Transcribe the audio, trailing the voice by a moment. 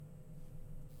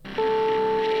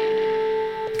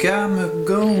got me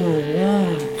going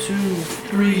 1, 2,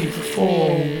 3,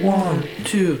 4, 1,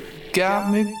 2,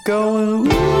 got me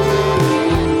going.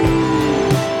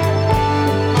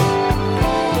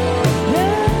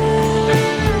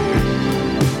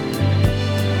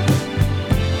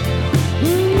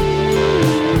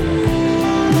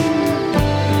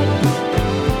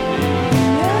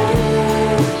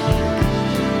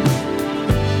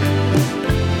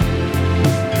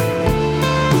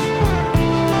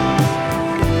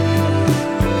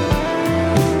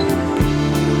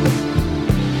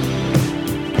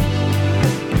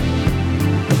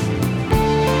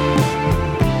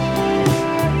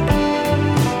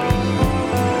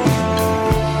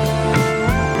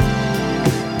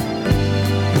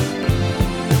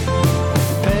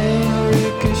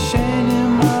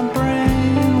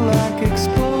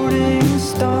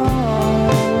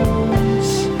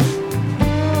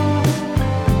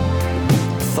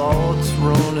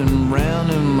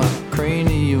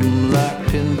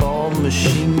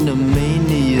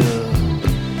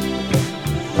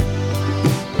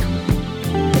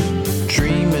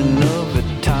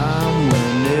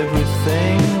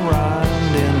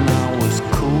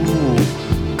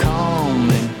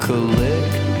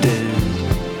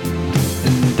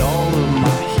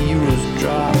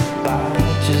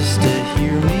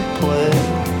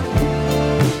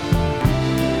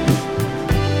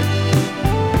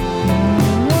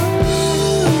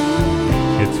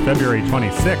 February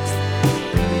 26th.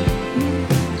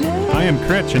 I am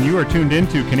Critch, and you are tuned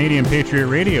into Canadian Patriot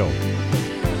Radio.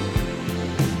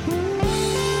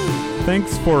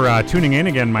 Thanks for tuning in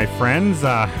again, my friends.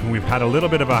 We've had a little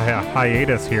bit of a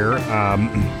hiatus here.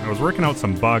 I was working out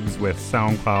some bugs with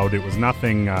SoundCloud. It was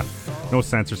nothing, no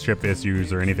censorship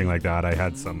issues or anything like that. I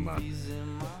had some,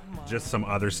 just some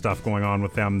other stuff going on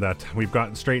with them that we've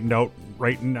gotten straightened out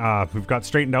we've got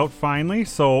straightened out finally.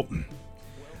 So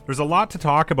there's a lot to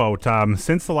talk about.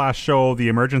 Since the last show, the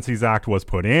Emergencies Act was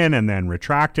put in and then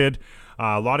retracted.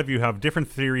 A lot of you have different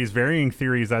theories, varying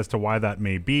theories as to why that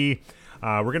may be.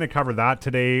 We're going to cover that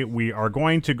today. We are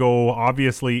going to go,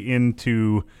 obviously,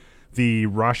 into the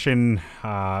Russian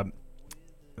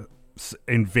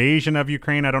invasion of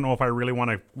Ukraine. I don't know if I really want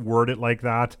to word it like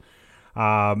that.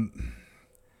 The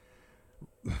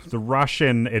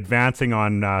Russian advancing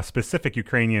on specific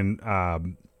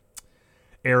Ukrainian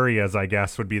areas, I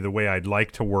guess, would be the way I'd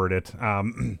like to word it.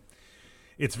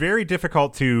 It's very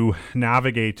difficult to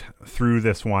navigate through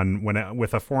this one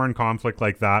with a foreign conflict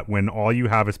like that, when all you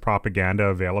have is propaganda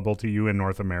available to you in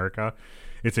North America.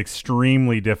 It's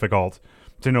extremely difficult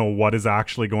to know what is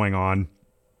actually going on.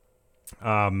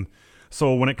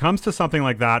 So when it comes to something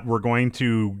like that, we're going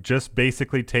to just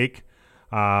basically take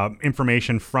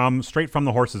information straight from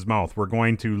the horse's mouth. We're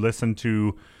going to listen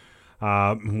to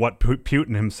what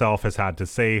Putin himself has had to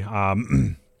say.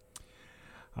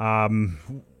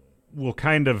 We'll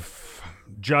kind of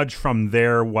judge from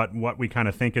there what we kind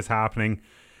of think is happening,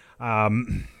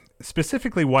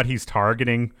 specifically what he's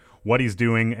targeting, what he's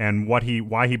doing, and why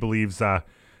he believes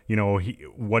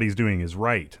what he's doing is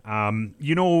right.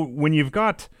 When you've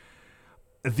got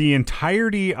the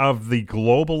entirety of the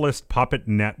globalist puppet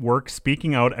network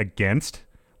speaking out against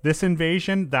this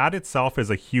invasion, that itself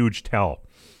is a huge tell.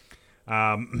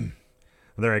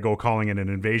 There I go, calling it an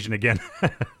invasion again.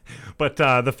 But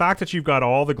the fact that you've got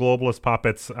all the globalist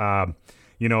puppets,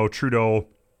 Trudeau,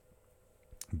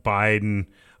 Biden,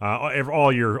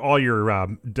 all your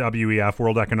WEF,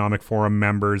 World Economic Forum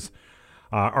members,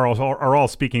 are all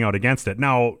speaking out against it.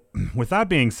 Now, with that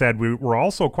being said, we're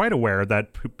also quite aware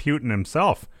that Putin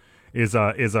himself is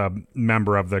a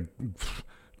member of the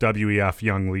WEF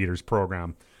Young Leaders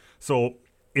program. So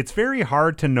it's very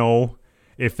hard to know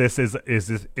if this is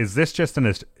this just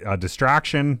a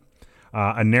distraction,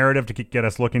 a narrative to get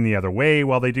us looking the other way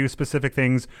while they do specific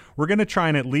things. We're going to try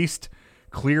and at least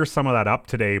clear some of that up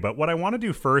today. But what I want to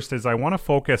do first is I want to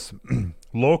focus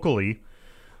locally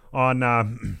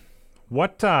on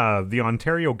what the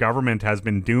Ontario government has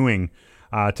been doing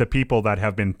to people that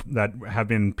have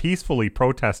been peacefully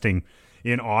protesting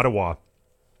in Ottawa.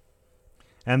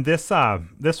 And this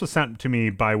was sent to me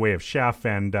by way of Chef,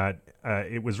 and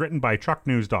it was written by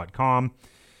trucknews.com.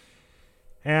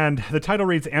 And the title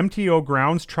reads, MTO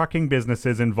grounds trucking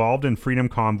businesses involved in Freedom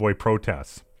Convoy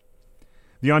protests.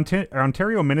 The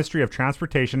Ontario Ministry of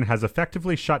Transportation has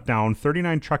effectively shut down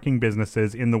 39 trucking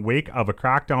businesses in the wake of a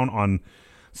crackdown on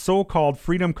so-called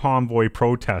Freedom Convoy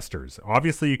protesters.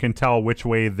 Obviously, you can tell which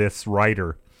way this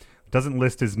writer doesn't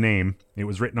list his name. It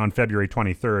was written on February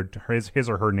 23rd, his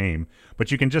or her name.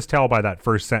 But you can just tell by that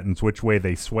first sentence which way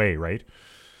they sway, right?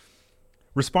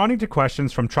 Responding to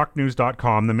questions from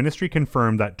trucknews.com, the ministry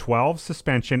confirmed that 12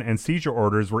 suspension and seizure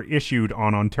orders were issued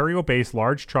on Ontario-based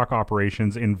large truck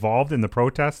operations involved in the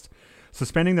protests,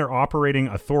 suspending their operating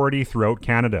authority throughout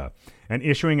Canada, and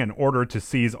issuing an order to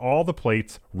seize all the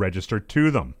plates registered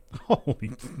to them.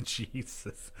 Holy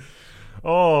Jesus.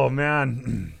 Oh,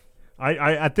 man.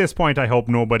 I at this point, I hope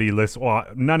nobody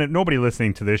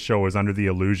listening to this show is under the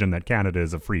illusion that Canada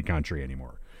is a free country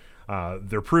anymore.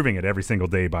 They're proving it every single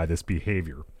day by this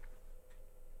behavior.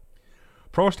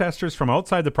 Protesters from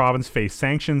outside the province face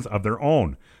sanctions of their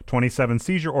own. 27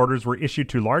 seizure orders were issued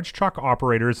to large truck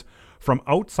operators from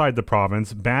outside the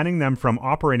province, banning them from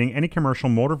operating any commercial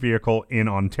motor vehicle in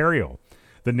Ontario.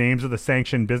 The names of the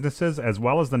sanctioned businesses, as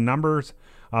well as the number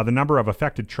of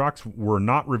affected trucks, were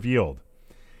not revealed.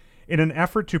 In an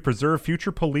effort to preserve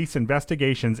future police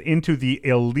investigations into the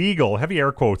illegal, heavy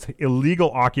air quotes,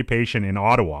 illegal occupation in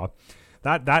Ottawa,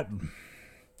 that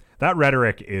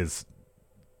rhetoric is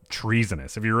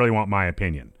treasonous, if you really want my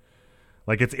opinion.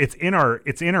 Like it's in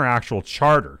our actual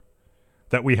charter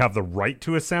that we have the right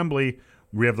to assembly,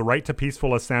 we have the right to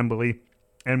peaceful assembly,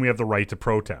 and we have the right to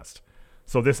protest.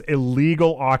 So this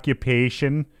illegal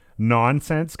occupation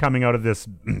nonsense coming out of this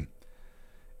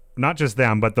not just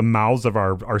them, but the mouths of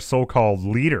our so-called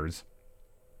leaders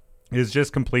is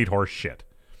just complete horse shit.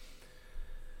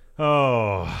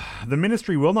 Oh, the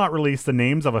ministry will not release the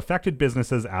names of affected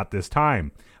businesses at this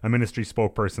time, a ministry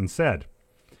spokesperson said.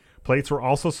 Plates were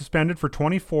also suspended for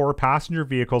 24 passenger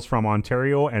vehicles from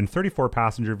Ontario and 34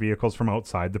 passenger vehicles from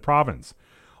outside the province.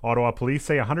 Ottawa police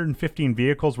say 115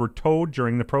 vehicles were towed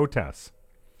during the protests.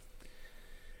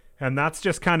 And that's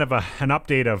just kind of an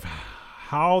update of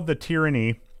how the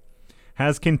tyranny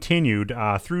has continued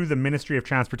through the Ministry of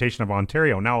Transportation of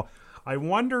Ontario. Now, I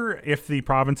wonder if the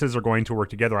provinces are going to work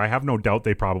together. I have no doubt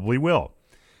they probably will.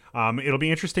 It'll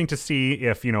be interesting to see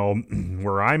if,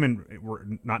 where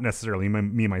not necessarily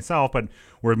me myself, but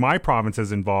where my province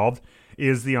is involved,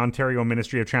 is the Ontario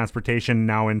Ministry of Transportation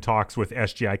now in talks with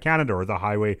SGI Canada, or the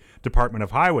Highway Department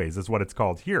of Highways is what it's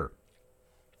called here.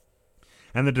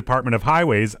 And the Department of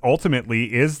Highways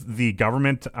ultimately is the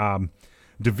government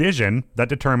division that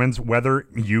determines whether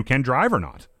you can drive or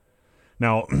not.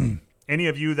 Now, any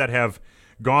of you that have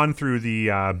gone through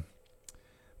the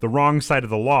wrong side of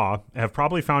the law have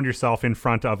probably found yourself in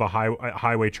front of a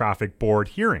highway traffic board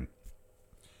hearing.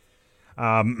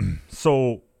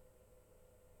 So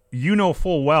you know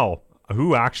full well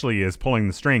who actually is pulling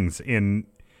the strings in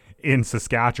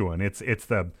Saskatchewan. It's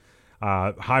the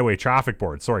Highway Traffic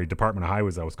Board. Sorry, Department of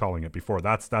Highways, I was calling it before.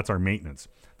 That's our maintenance.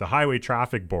 The Highway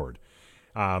Traffic Board.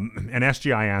 And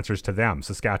SGI answers to them,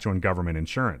 Saskatchewan Government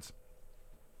Insurance.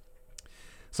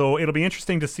 So it'll be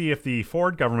interesting to see if the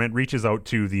Ford government reaches out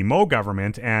to the Moe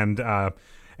government and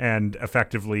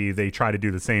effectively they try to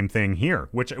do the same thing here,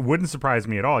 which wouldn't surprise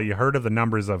me at all. You heard of the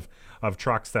numbers of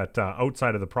trucks that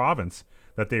outside of the province,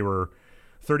 that they were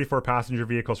 34 passenger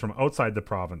vehicles from outside the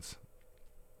province.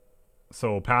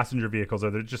 So passenger vehicles,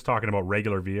 they're just talking about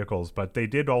regular vehicles, but they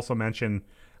did also mention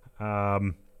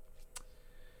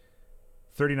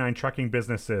 39 trucking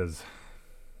businesses.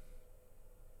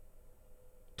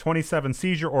 27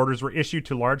 seizure orders were issued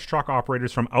to large truck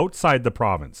operators from outside the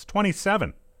province.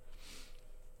 27.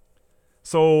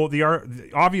 So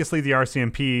obviously the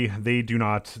RCMP,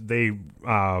 they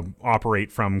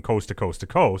operate from coast to coast to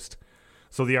coast.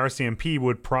 So the RCMP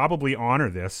would probably honor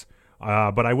this,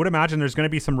 but I would imagine there's going to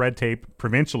be some red tape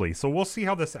provincially. So we'll see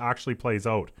how this actually plays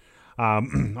out.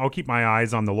 I'll keep my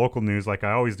eyes on the local news like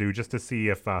I always do, just to see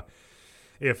if the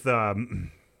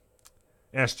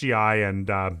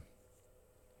SGI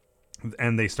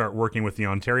and they start working with the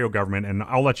Ontario government, and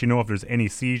I'll let you know if there's any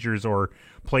seizures or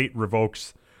plate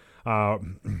revokes,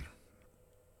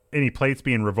 any plates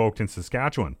being revoked in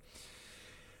Saskatchewan.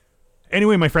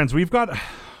 Anyway, my friends, we've got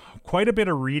quite a bit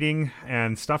of reading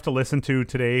and stuff to listen to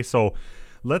today, so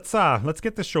let's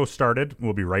get this show started.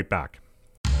 We'll be right back.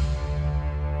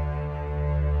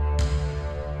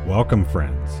 Welcome,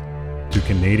 friends, to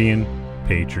Canadian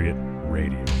Patriot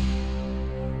Radio,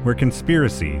 where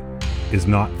conspiracy is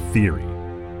not theory,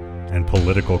 and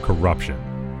political corruption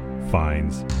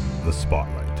finds the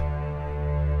spotlight.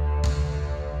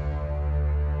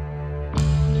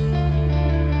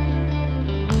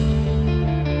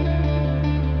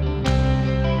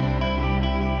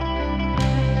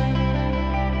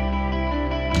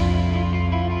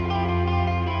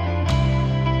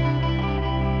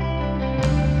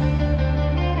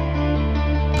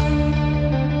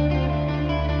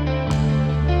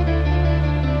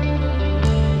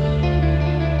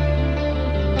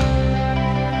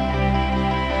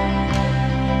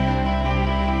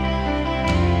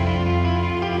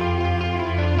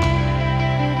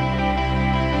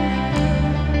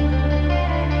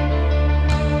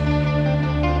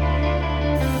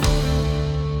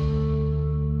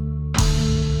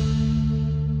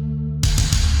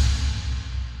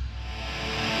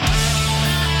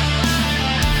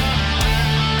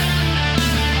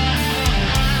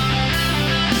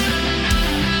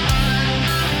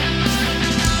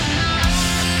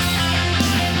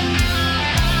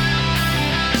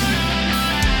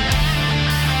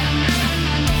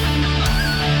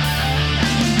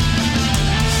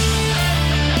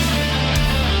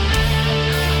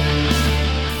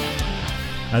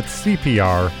 At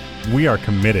CPR, we are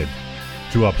committed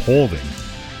to upholding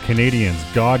Canadians'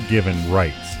 God-given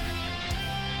rights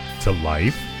to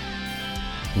life,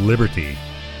 liberty,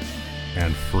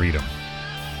 and freedom.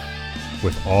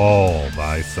 With all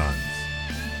thy sons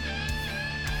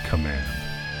command.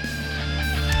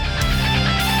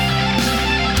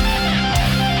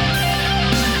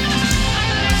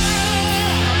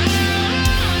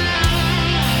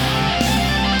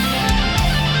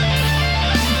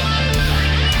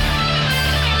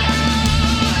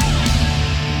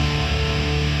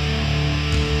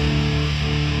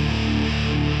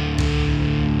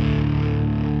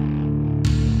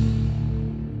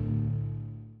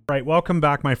 Right, welcome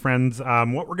back, my friends.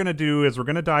 What we're going to do is we're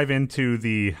going to dive into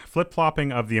the flip-flopping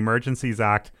of the Emergencies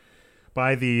Act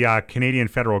by the Canadian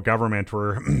federal government.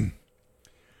 We're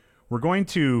going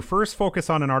to first focus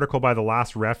on an article by The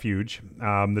Last Refuge.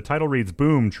 The title reads,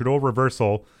 Boom, Trudeau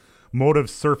Reversal,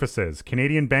 Motives Surfaces.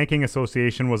 Canadian Banking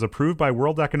Association was approved by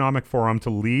World Economic Forum to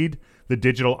lead the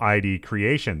digital ID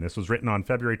creation. This was written on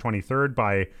February 23rd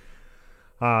by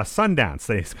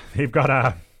Sundance. They've got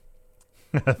a...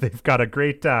 They've got a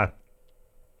great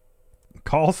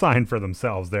call sign for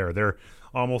themselves there. They're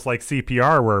almost like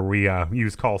CPR, where we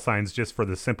use call signs just for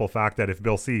the simple fact that if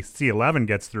Bill C-11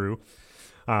 gets through,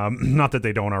 not that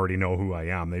they don't already know who I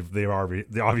am.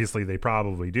 Obviously they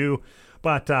probably do.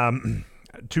 But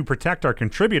to protect our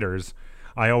contributors,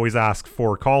 I always ask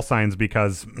for call signs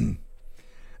because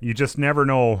you just never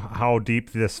know how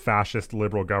deep this fascist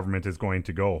liberal government is going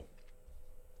to go.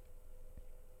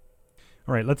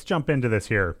 All right, let's jump into this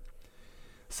here.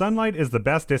 Sunlight is the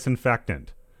best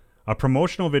disinfectant. A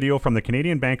promotional video from the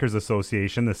Canadian Bankers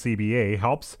Association, the CBA,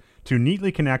 helps to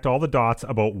neatly connect all the dots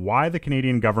about why the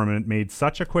Canadian government made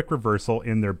such a quick reversal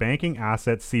in their banking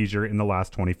asset seizure in the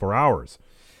last 24 hours.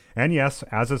 And yes,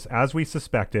 as we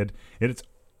suspected,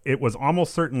 it was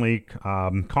almost certainly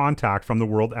contact from the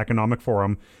World Economic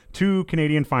Forum to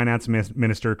Canadian Finance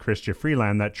Minister Chrystia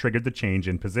Freeland that triggered the change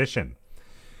in position.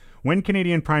 When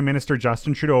Canadian Prime Minister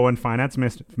Justin Trudeau and Finance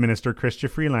Minister Chrystia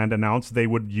Freeland announced they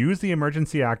would use the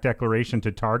Emergency Act declaration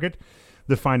to target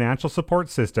the financial support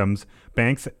systems,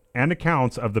 banks, and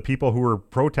accounts of the people who were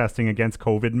protesting against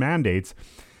COVID mandates,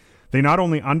 they not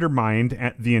only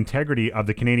undermined the integrity of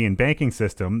the Canadian banking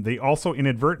system, they also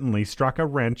inadvertently struck a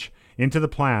wrench into the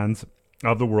plans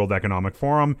of the World Economic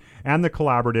Forum and the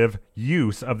collaborative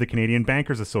use of the Canadian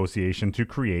Bankers Association to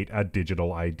create a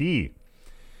digital ID.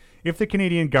 If the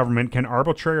Canadian government can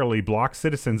arbitrarily block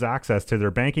citizens' access to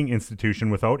their banking institution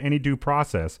without any due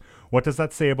process, what does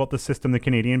that say about the system the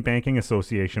Canadian Banking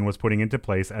Association was putting into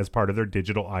place as part of their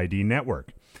digital ID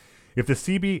network? If the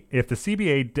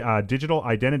CBA digital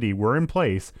identity were in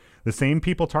place, the same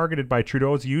people targeted by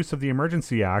Trudeau's use of the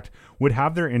Emergency Act would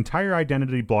have their entire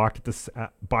identity blocked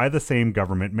by the same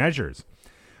government measures.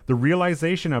 The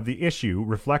realization of the issue,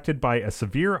 reflected by a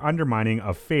severe undermining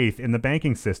of faith in the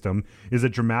banking system, is a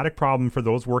dramatic problem for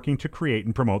those working to create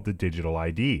and promote the digital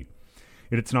ID.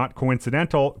 It's not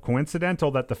coincidental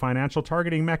that the financial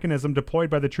targeting mechanism deployed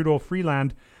by the Trudeau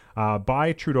Freeland,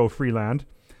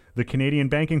 the Canadian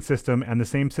banking system, and the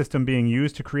same system being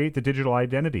used to create the digital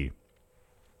identity.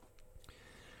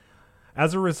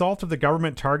 As a result of the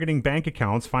government targeting bank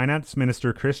accounts, Finance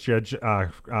Minister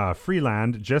Chrystia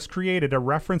Freeland just created a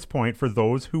reference point for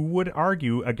those who would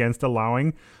argue against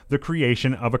allowing the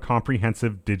creation of a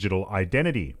comprehensive digital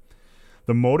identity.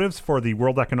 The motives for the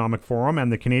World Economic Forum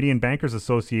and the Canadian Bankers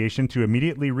Association to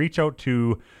immediately reach out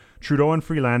to Trudeau and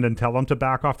Freeland and tell them to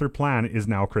back off their plan is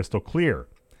now crystal clear.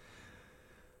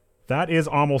 That is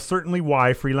almost certainly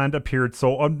why Freeland appeared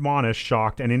so admonished,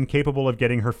 shocked, and incapable of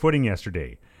getting her footing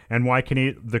yesterday, and why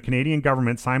the Canadian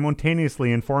government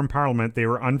simultaneously informed Parliament they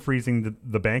were unfreezing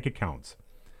the bank accounts.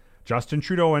 Justin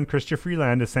Trudeau and Chrystia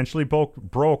Freeland essentially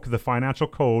broke the financial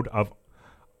code of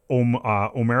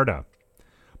Omerta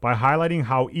by highlighting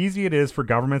how easy it is for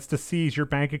governments to seize your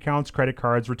bank accounts, credit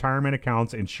cards, retirement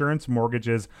accounts, insurance,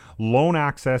 mortgages, loan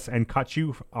access, and cut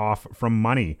you off from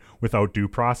money without due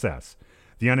process.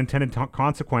 The unintended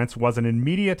consequence was an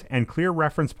immediate and clear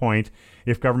reference point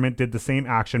if government did the same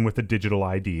action with the digital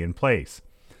ID in place.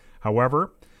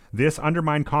 However, this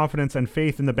undermined confidence and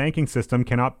faith in the banking system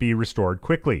cannot be restored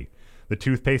quickly. The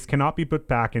toothpaste cannot be put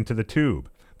back into the tube.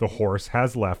 The horse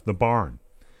has left the barn.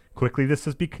 Quickly, this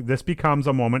becomes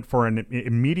a moment for an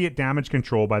immediate damage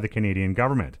control by the Canadian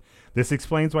government. This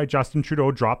explains why Justin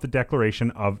Trudeau dropped the declaration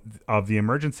of the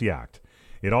Emergency Act.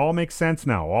 It all makes sense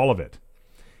now, all of it.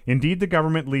 Indeed, the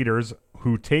government leaders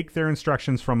who take their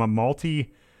instructions from the multinational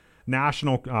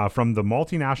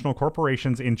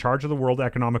corporations in charge of the World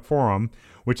Economic Forum,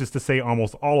 which is to say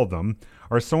almost all of them,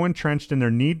 are so entrenched in their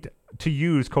need to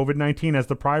use COVID-19 as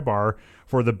the pry bar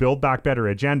for the Build Back Better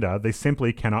agenda, they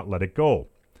simply cannot let it go.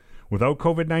 Without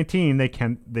COVID-19,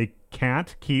 they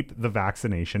can't keep the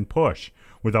vaccination push.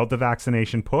 Without the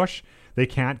vaccination push, they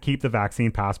can't keep the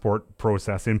vaccine passport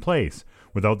process in place.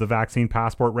 Without the vaccine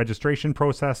passport registration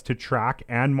process to track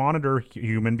and monitor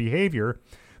human behavior,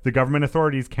 the government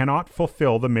authorities cannot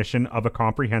fulfill the mission of a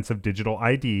comprehensive digital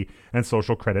ID and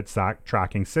social credit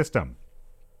tracking system.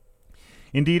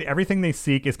 Indeed, everything they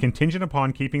seek is contingent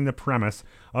upon keeping the premise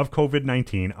of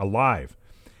COVID-19 alive.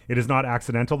 It is not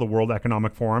accidental the World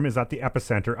Economic Forum is at the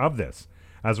epicenter of this.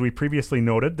 As we previously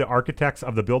noted, the architects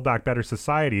of the Build Back Better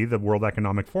Society, the World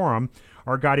Economic Forum,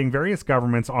 are guiding various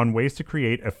governments on ways to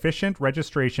create efficient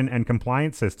registration and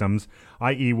compliance systems,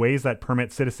 i.e. ways that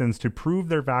permit citizens to prove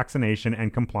their vaccination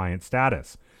and compliance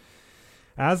status.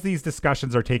 As these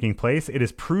discussions are taking place, it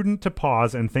is prudent to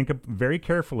pause and think very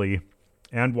carefully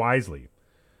and wisely.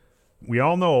 We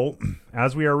all know,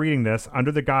 as we are reading this,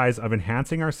 under the guise of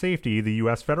enhancing our safety, the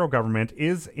U.S. federal government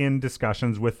is in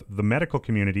discussions with the medical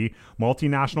community,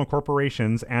 multinational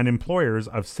corporations, and employers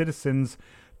of citizens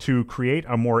to create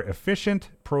a more efficient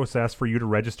process for you to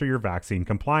register your vaccine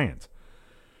compliance.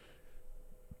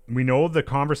 We know the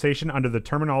conversation under the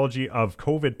terminology of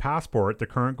COVID passport. The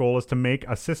current goal is to make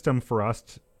a system for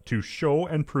us to show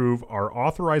and prove our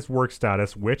authorized work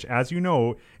status, which, as you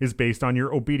know, is based on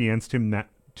your obedience to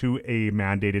a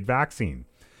mandated vaccine.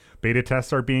 Beta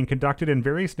tests are being conducted in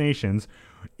various nations,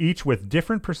 each with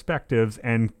different perspectives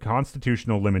and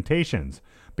constitutional limitations,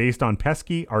 based on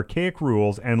pesky, archaic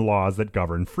rules and laws that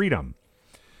govern freedom.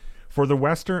 For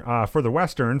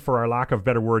our lack of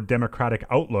better word, democratic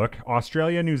outlook,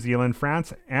 Australia, New Zealand,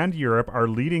 France, and Europe are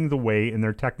leading the way in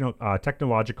their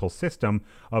technological system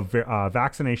of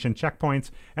vaccination checkpoints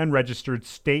and registered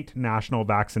state national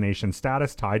vaccination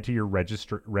status tied to your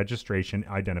registration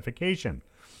identification.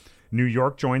 New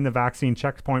York joined the vaccine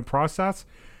checkpoint process,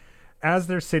 as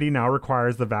their city now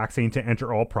requires the vaccine to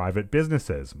enter all private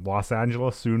businesses. Los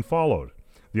Angeles soon followed.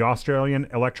 The Australian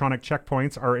electronic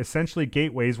checkpoints are essentially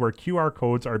gateways where QR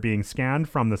codes are being scanned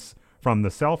from the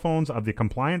cell phones of the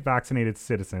compliant vaccinated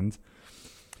citizens.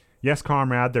 Yes,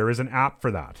 comrade, there is an app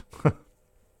for that.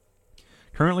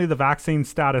 Currently, the vaccine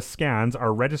status scans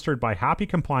are registered by happy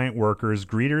compliant workers,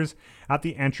 greeters at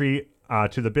the entry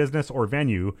to the business or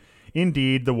venue.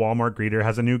 Indeed, the Walmart greeter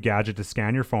has a new gadget to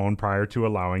scan your phone prior to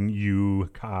allowing you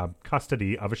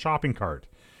custody of a shopping cart.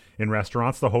 In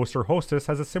restaurants, the host or hostess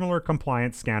has a similar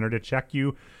compliance scanner to check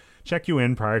you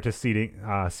in prior to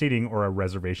seating or a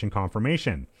reservation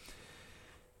confirmation.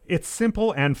 It's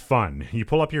simple and fun. You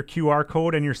pull up your QR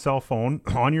code and your cell phone,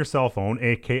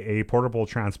 aka portable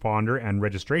transponder and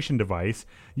registration device,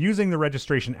 using the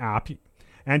registration app,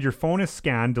 and your phone is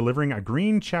scanned, delivering a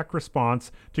green check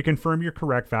response to confirm your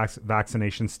correct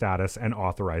vaccination status and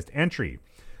authorized entry.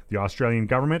 The Australian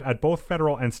government at both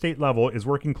federal and state level is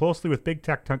working closely with big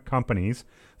tech companies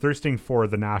thirsting for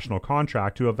the national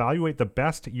contract to evaluate the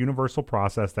best universal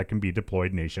process that can be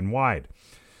deployed nationwide.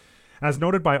 As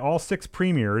noted by all 6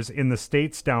 premiers in the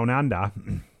states down under,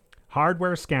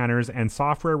 hardware scanners and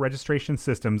software registration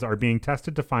systems are being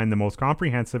tested to find the most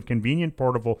comprehensive, convenient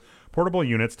portable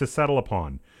units to settle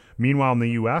upon. Meanwhile, in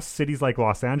the U.S., cities like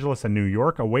Los Angeles and New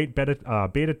York await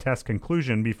beta test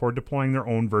conclusion before deploying their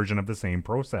own version of the same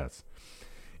process.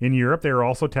 In Europe, they are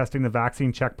also testing the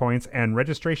vaccine checkpoints and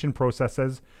registration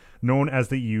processes known as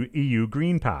the EU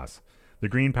Green Pass. The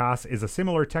Green Pass is a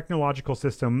similar technological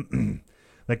system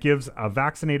that gives a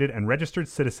vaccinated and registered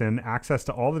citizen access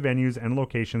to all the venues and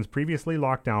locations previously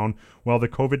locked down while the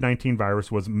COVID-19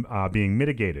 virus was being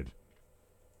mitigated.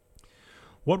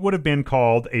 What would have been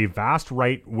called a vast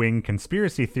right-wing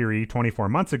conspiracy theory 24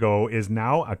 months ago is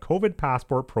now a COVID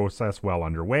passport process well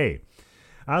underway.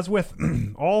 As with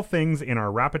all things in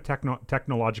our rapid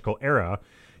technological era,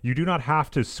 you do not have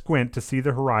to squint to see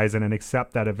the horizon and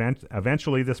accept that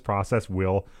eventually this process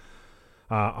will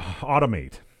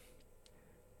automate.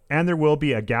 And there will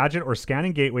be a gadget or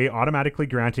scanning gateway automatically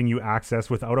granting you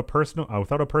access without a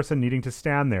person needing to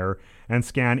stand there and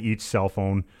scan each cell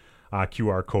phone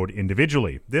QR code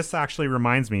individually. This actually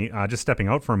reminds me, just stepping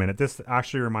out for a minute, this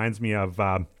actually reminds me of,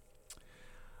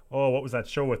 what was that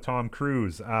show with Tom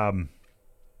Cruise,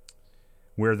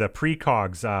 where the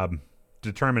precogs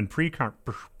determined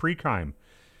pre-crime.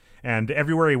 And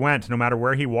everywhere he went, no matter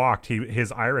where he walked,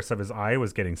 his iris of his eye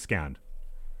was getting scanned.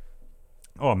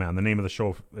 Oh man, the name of the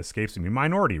show escapes me.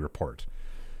 Minority Report.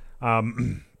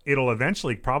 It'll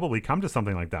eventually probably come to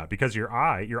something like that because your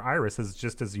iris is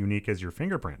just as unique as your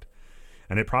fingerprint.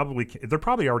 And they're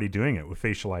probably already doing it with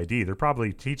facial ID. They're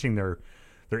probably teaching their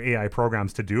AI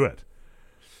programs to do it.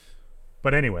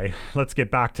 But anyway, let's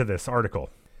get back to this article.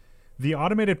 The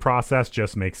automated process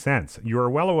just makes sense. You are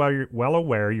well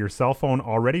aware your cell phone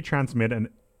already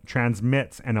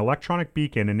transmits an electronic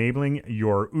beacon enabling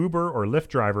your Uber or Lyft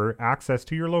driver access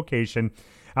to your location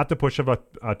at the push of a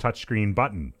touchscreen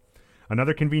button.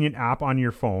 Another convenient app on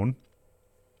your phone.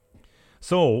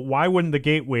 So why wouldn't the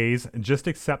gateways just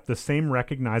accept the same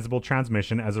recognizable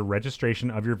transmission as a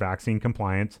registration of your vaccine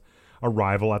compliant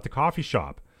arrival at the coffee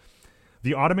shop?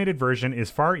 The automated version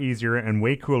is far easier and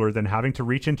way cooler than having to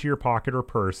reach into your pocket or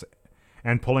purse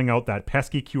and pulling out that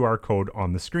pesky QR code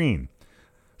on the screen.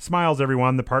 Smiles,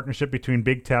 everyone. The partnership between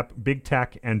big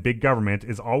tech and big government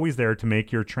is always there to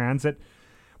make your transit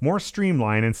more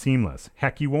streamlined and seamless.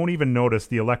 Heck, you won't even notice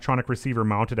the electronic receiver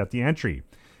mounted at the entry.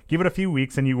 Give it a few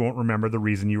weeks and you won't remember the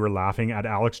reason you were laughing at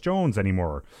Alex Jones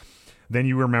anymore. Then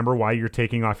you remember why you're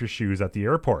taking off your shoes at the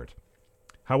airport.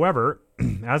 However,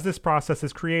 as this process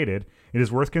is created, it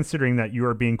is worth considering that you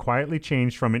are being quietly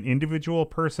changed from an individual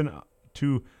person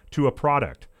to a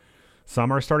product.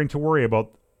 Some are starting to worry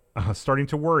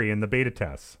in the beta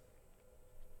tests.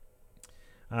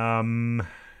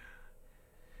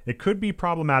 It could be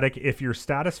problematic if your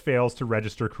status fails to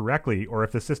register correctly, or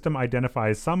if the system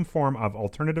identifies some form of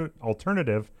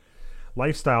alternative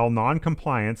lifestyle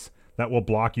non-compliance that will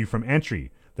block you from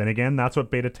entry. Then again, that's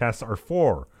what beta tests are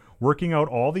for. Working out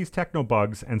all these techno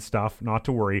bugs and stuff, not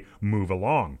to worry, move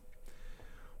along.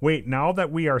 Wait, now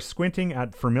that we are squinting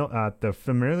at the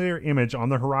familiar image on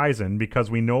the horizon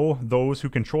because we know those who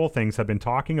control things have been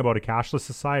talking about a cashless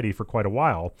society for quite a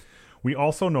while, we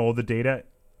also know the data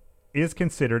is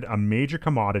considered a major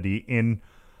commodity in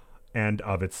and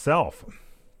of itself.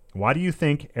 Why do you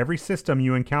think every system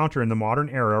you encounter in the modern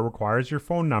era requires your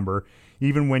phone number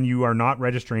even when you are not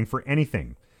registering for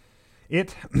anything?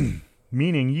 It...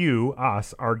 meaning you,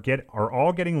 us, are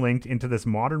all getting linked into this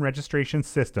modern registration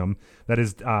system that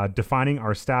is defining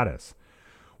our status.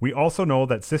 We also know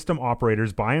that system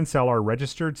operators buy and sell our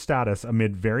registered status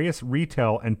amid various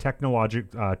retail and technology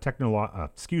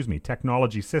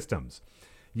systems.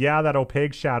 Yeah, that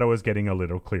opaque shadow is getting a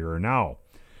little clearer now.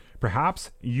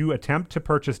 Perhaps you attempt to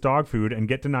purchase dog food and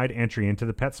get denied entry into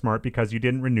the PetSmart because you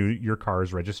didn't renew your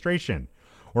car's registration.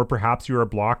 Or perhaps you are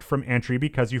blocked from entry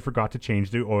because you forgot to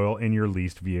change the oil in your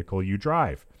leased vehicle you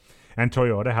drive. And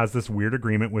Toyota has this weird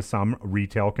agreement with some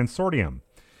retail consortium.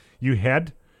 You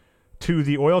head to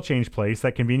the oil change place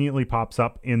that conveniently pops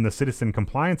up in the Citizen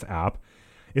Compliance app.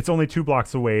 It's only 2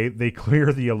 blocks away. They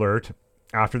clear the alert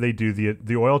after they do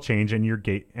the oil change and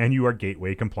you are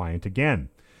gateway compliant again.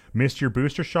 Missed your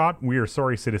booster shot? We are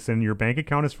sorry, citizen. Your bank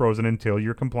account is frozen until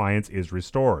your compliance is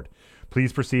restored.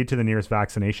 Please proceed to the nearest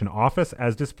vaccination office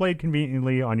as displayed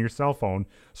conveniently on your cell phone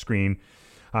screen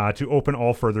to open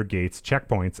all further gates,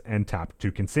 checkpoints, and tap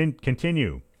to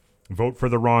continue. Vote for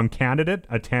the wrong candidate,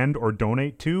 attend or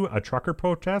donate to a trucker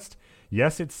protest.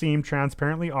 Yes, it seemed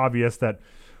transparently obvious that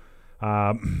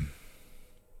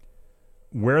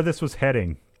where this was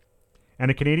heading.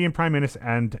 And Canadian Prime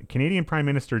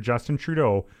Minister Justin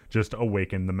Trudeau just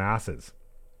awakened the masses.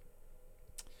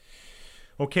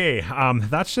 Okay,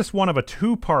 that's just one of a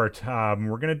two-part.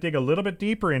 We're going to dig a little bit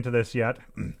deeper into this yet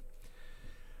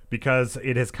because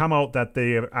it has come out that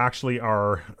they actually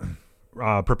are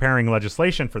preparing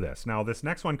legislation for this. Now, this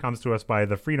next one comes to us by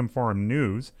the Freedom Forum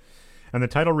News, and the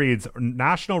title reads,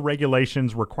 National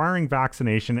Regulations Requiring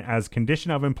Vaccination as Condition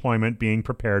of Employment Being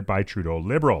Prepared by Trudeau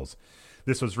Liberals.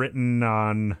 This was written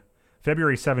on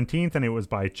February 17th, and it was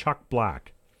by Chuck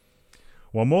Black.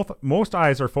 While most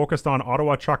eyes are focused on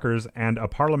Ottawa truckers and a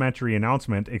parliamentary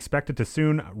announcement expected to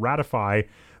soon ratify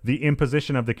the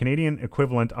imposition of the Canadian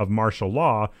equivalent of martial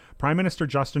law, Prime Minister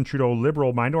Justin Trudeau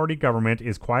Liberal minority government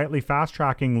is quietly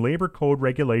fast-tracking labor code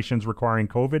regulations requiring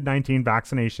COVID-19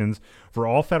 vaccinations for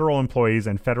all federal employees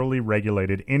and federally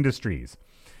regulated industries.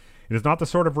 It is not the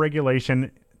sort of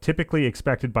regulation typically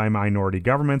expected by minority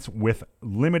governments with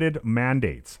limited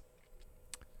mandates.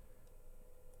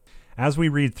 As we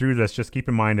read through this, just keep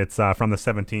in mind it's from the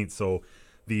 17th, so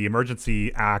the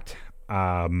Emergency Act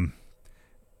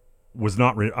was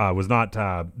not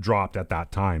dropped at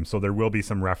that time, so there will be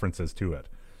some references to it.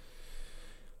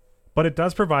 But it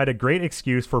does provide a great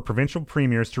excuse for provincial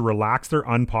premiers to relax their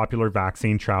unpopular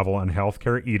vaccine, travel, and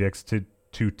healthcare edicts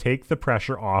to take the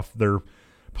pressure off their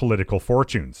political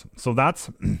fortunes. So that's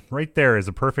right there is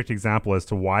a perfect example as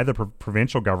to why the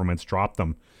provincial governments dropped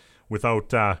them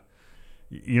without...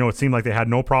 it seemed like they had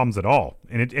no problems at all.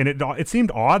 And it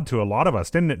seemed odd to a lot of us,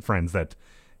 didn't it, friends, that,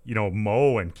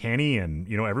 Mo and Kenny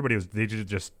and, everybody they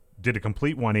just did a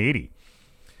complete 180.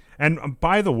 And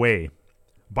by the way,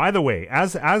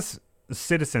 as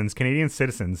citizens, Canadian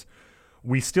citizens,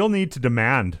 we still need to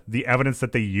demand the evidence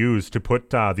that they use to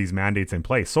put these mandates in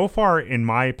place. So far, in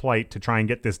my plight to try and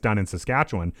get this done in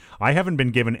Saskatchewan, I haven't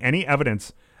been given any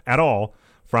evidence at all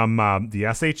from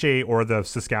the SHA or the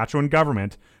Saskatchewan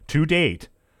government to date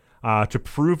to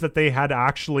prove that they had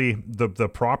actually the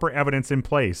proper evidence in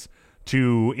place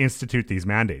to institute these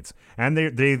mandates. And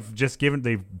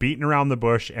they've beaten around the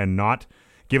bush and not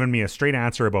given me a straight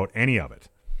answer about any of it.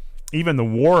 Even the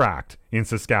War Act in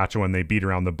Saskatchewan, they beat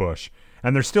around the bush.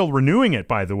 And they're still renewing it,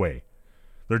 by the way.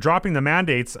 They're dropping the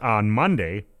mandates on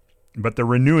Monday, but they're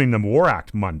renewing the War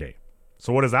Act Monday.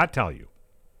 So what does that tell you?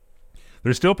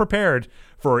 They're still prepared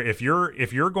for if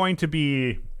you're going to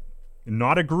be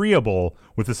not agreeable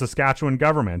with the Saskatchewan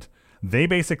government, they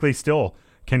basically still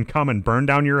can come and burn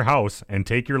down your house and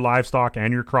take your livestock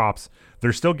and your crops.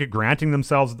 They're still granting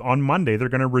themselves on Monday, they're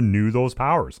going to renew those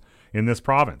powers in this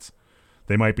province.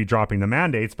 They might be dropping the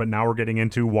mandates, but now we're getting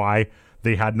into why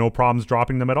they had no problems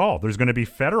dropping them at all. There's going to be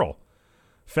federal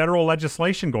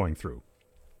legislation going through.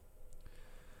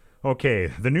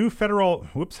 Okay,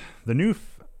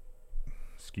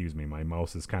 excuse me, my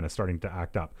mouse is kind of starting to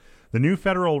act up. The new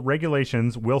federal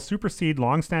regulations will supersede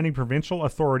long-standing provincial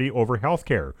authority over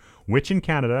healthcare, which in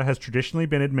Canada has traditionally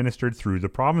been administered through the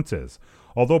provinces.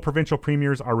 Although provincial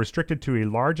premiers are restricted to a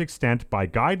large extent by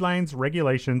guidelines,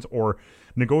 regulations, or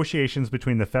negotiations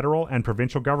between the federal and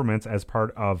provincial governments as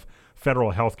part of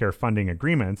federal healthcare funding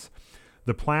agreements,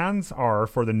 the plans are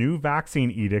for the new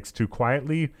vaccine edicts to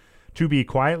be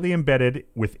quietly embedded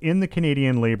within the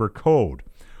Canadian Labour Code,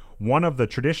 one of the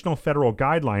traditional federal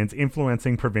guidelines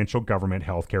influencing provincial government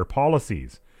healthcare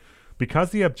policies.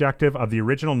 Because the objective of the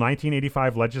original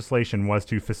 1985 legislation was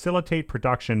to facilitate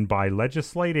production by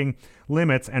legislating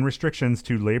limits and restrictions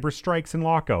to labor strikes and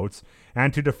lockouts,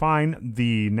 and to define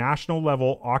the national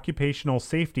level occupational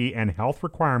safety and health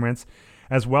requirements,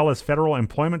 as well as federal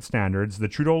employment standards, the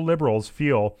Trudeau Liberals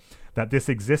feel that this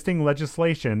existing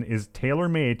legislation is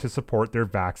tailor-made to support their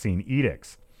vaccine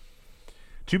edicts.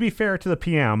 To be fair to the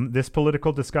PM, this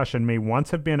political discussion may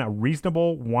once have been a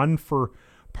reasonable one for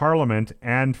Parliament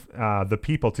and the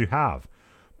people to have.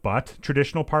 But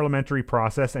traditional parliamentary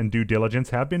process and due diligence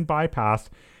have been bypassed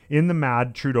in the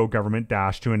mad Trudeau government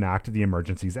dash to enact the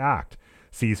Emergencies Act,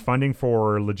 seize funding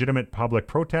for legitimate public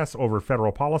protests over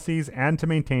federal policies, and to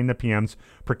maintain the PM's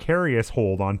precarious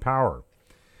hold on power.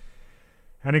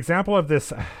 An example of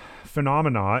this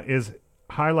phenomena is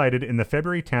highlighted in the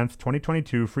February 10th,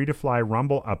 2022 Free-to-Fly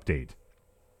Rumble update.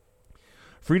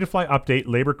 Free-to-Fly update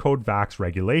Labor Code Vax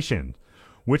regulation,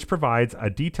 which provides a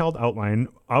detailed outline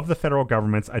of the federal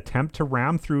government's attempt to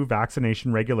ram through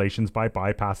vaccination regulations by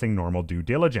bypassing normal due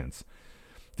diligence.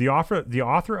 The author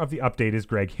of the update is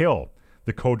Greg Hill,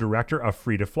 the co-director of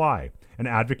Free-to-Fly, an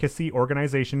advocacy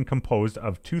organization composed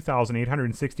of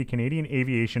 2,860 Canadian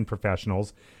aviation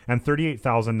professionals and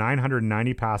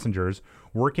 38,990 passengers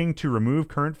working to remove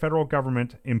current federal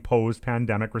government-imposed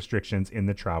pandemic restrictions in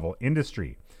the travel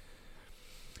industry.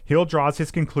 Hill draws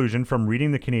his conclusion from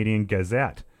reading the Canadian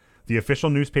Gazette, the official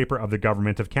newspaper of the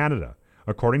Government of Canada.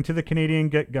 According to the Canadian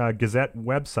Gazette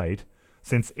website,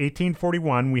 since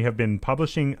 1841 we have been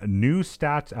publishing new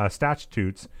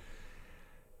statutes,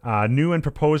 new and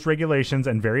proposed regulations,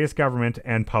 and various government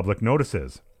and public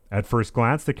notices. At first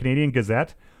glance, the Canadian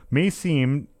Gazette may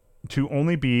seem to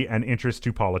only be an interest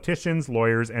to politicians,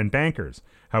 lawyers, and bankers.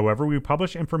 However, we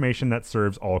publish information that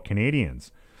serves all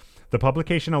Canadians. The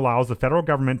publication allows the federal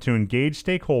government to engage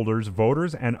stakeholders,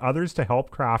 voters, and others to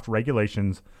help craft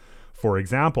regulations. For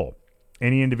example,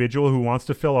 any individual who wants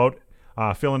to fill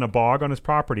in a bog on his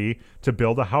property to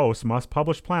build a house must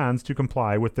publish plans to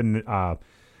comply with the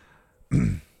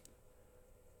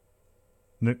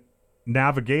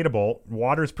Navigable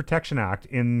Waters Protection Act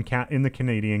in the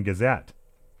Canadian Gazette.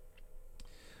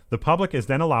 The public is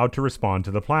then allowed to respond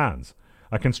to the plans.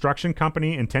 A construction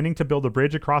company intending to build a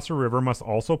bridge across a river must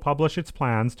also publish its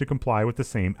plans to comply with the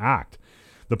same act.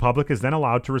 The public is then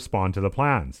allowed to respond to the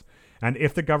plans. And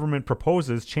if the government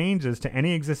proposes changes to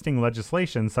any existing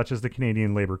legislation, such as the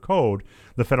Canadian Labour Code,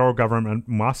 the federal government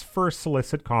must first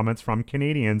solicit comments from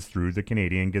Canadians through the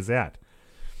Canadian Gazette.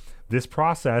 This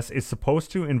process is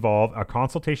supposed to involve a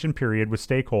consultation period with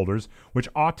stakeholders, which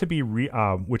ought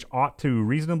to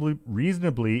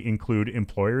reasonably include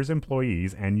employers,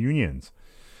 employees, and unions.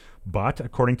 But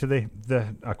according to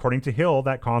Hill,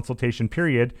 that consultation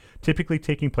period, typically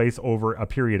taking place over a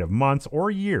period of months or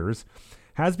years,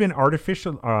 has been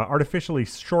artificially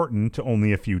shortened to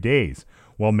only a few days,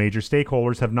 while major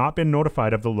stakeholders have not been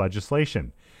notified of the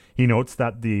legislation. He notes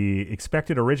that the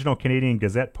expected original Canadian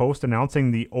Gazette post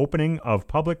announcing the opening of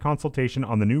public consultation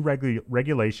on the new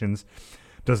regulations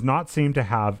does not seem to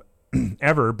have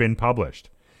ever been published.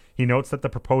 He notes that the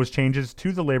proposed changes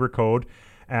to the labor code,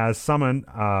 as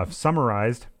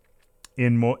summarized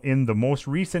in the most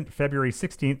recent February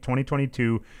 16th,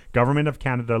 2022 Government of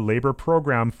Canada Labor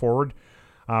Program Forward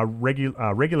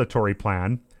Regulatory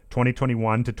Plan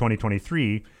 2021 to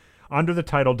 2023, under the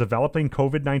title Developing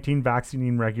COVID-19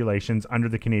 Vaccine Regulations under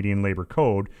the Canadian Labor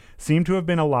Code, seem to have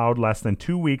been allowed less than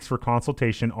 2 weeks for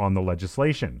consultation on the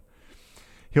legislation.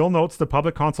 Hill notes the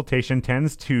public consultation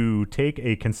tends to take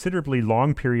a considerably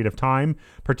long period of time,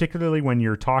 particularly when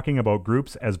you're talking about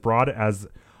groups as broad as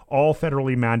all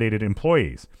federally mandated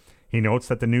employees. He notes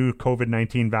that the new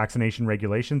COVID-19 vaccination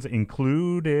regulations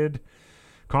included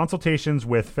consultations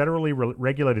with federally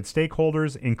regulated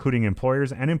stakeholders, including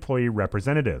employers and employee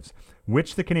representatives,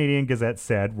 which the Canadian Gazette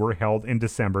said were held in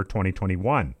December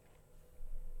 2021.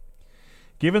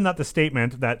 Given that the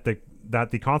statement that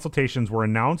the consultations were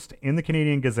announced in the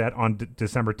Canadian Gazette on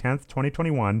December 10th,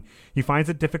 2021, he finds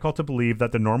it difficult to believe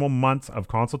that the normal months of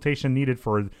consultation needed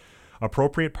for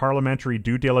appropriate parliamentary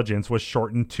due diligence was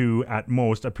shortened to, at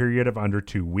most, a period of under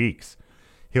 2 weeks.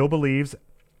 Hill believes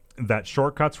that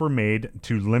shortcuts were made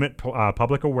to limit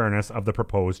public awareness of the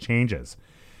proposed changes.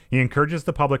 He encourages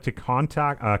the public to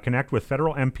connect with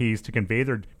federal MPs to convey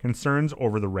their concerns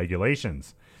over the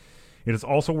regulations. It is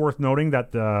also worth noting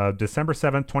that the December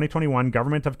 7th, 2021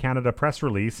 Government of Canada press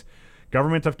release,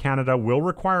 Government of Canada will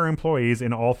require employees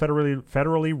in all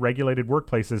federally regulated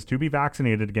workplaces to be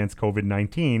vaccinated against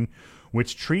COVID-19,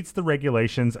 which treats the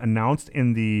regulations announced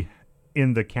in the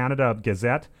Canada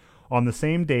Gazette on the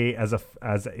same day as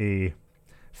a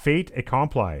fait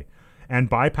accompli, and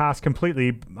bypass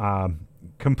completely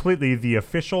the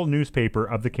official newspaper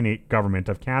of the Government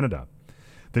of Canada.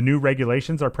 The new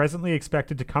regulations are presently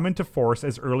expected to come into force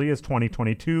as early as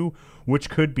 2022, which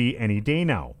could be any day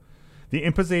now. The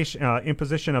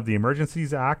imposition of the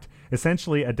Emergencies Act,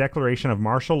 essentially a declaration of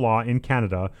martial law in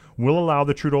Canada, will allow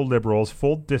the Trudeau Liberals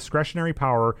full discretionary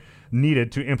power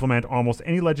needed to implement almost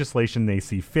any legislation they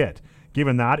see fit.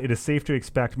 Given that, it is safe to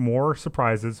expect more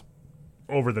surprises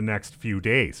over the next few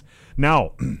days.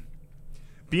 Now,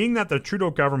 being that the Trudeau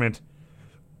government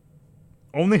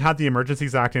only had the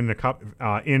Emergencies Act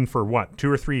in for what, 2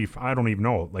 or 3, I don't even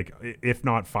know, like if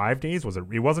not 5 days,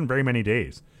 it wasn't very many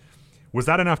days. Was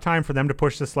that enough time for them to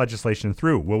push this legislation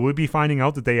through? Will we be finding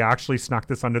out that they actually snuck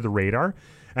this under the radar,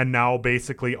 and now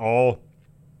basically all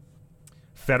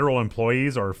federal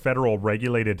employees or federal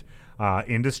regulated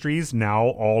industries, now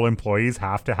all employees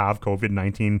have to have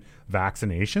COVID-19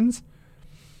 vaccinations?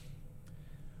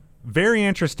 Very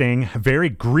interesting, very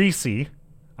greasy,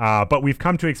 but we've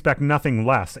come to expect nothing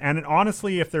less. And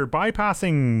honestly, if they're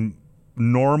bypassing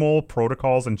normal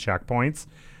protocols and checkpoints,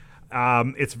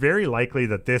 it's very likely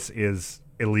that this is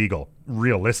illegal,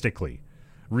 realistically.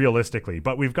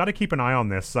 But we've got to keep an eye on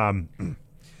this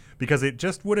because it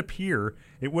just would appear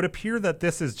that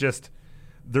this is just,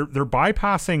 they're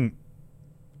bypassing,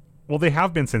 well, they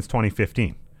have been since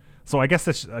 2015. So I guess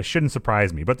this shouldn't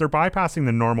surprise me, but they're bypassing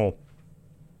the normal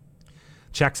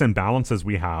checks and balances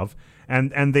we have,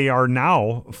 and they are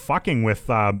now fucking with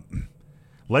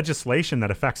legislation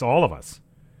that affects all of us.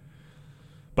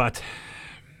 But,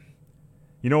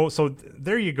 so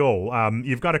there you go.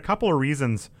 You've got a couple of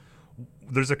reasons.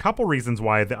 There's a couple reasons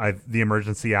why the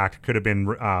Emergency Act could have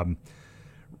been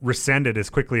rescinded as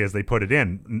quickly as they put it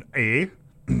in.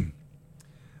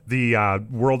 The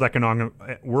World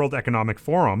Economic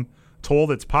Forum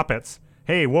told its puppets,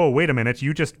 hey, whoa, wait a minute,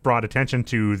 you just brought attention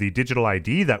to the digital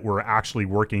ID that we're actually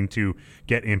working to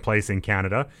get in place in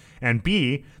Canada. And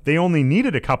B, they only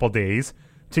needed a couple days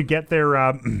to get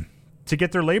their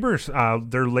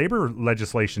labor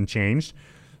legislation changed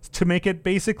to make it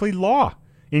basically law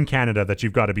in Canada that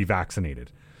you've got to be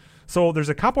vaccinated. So there's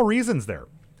a couple reasons there.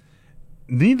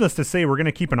 Needless to say, we're going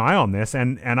to keep an eye on this,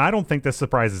 and I don't think this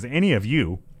surprises any of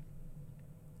you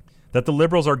that the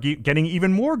Liberals are getting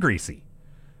even more greasy.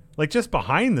 Like, just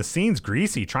behind the scenes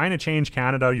greasy, trying to change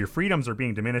Canada. Your freedoms are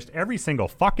being diminished every single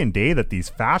fucking day that these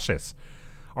fascists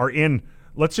are in,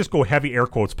 let's just go heavy air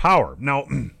quotes, power. Now,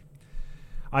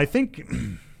 I think,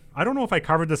 I don't know if I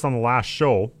covered this on the last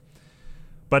show,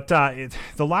 but the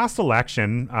last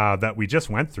election that we just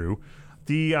went through,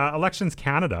 the Elections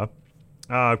Canada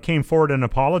came forward and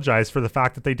apologized for the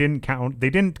fact that they didn't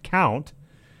count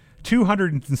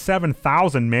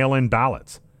 207,000 mail-in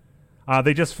ballots.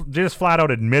 They just flat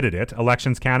out admitted it.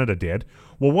 Elections Canada did.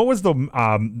 Well, what was the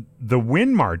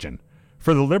win margin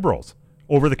for the Liberals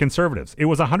over the Conservatives? It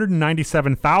was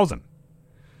 197,000.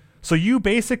 So you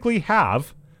basically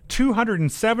have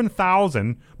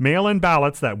 207,000 mail-in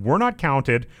ballots that were not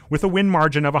counted with a win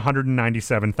margin of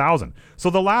 197,000. So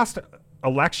the last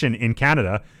election in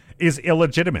Canada, is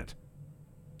illegitimate.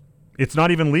 It's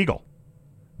not even legal.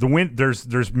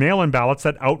 There's mail-in ballots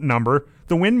that outnumber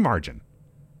the win margin.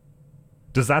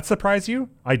 Does that surprise you?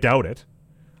 I doubt it.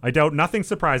 I doubt nothing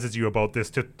surprises you about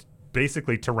this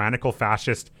basically tyrannical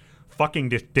fascist fucking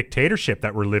dictatorship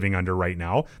that we're living under right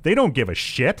now. They don't give a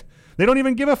shit. They don't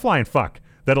even give a flying fuck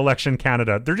that Election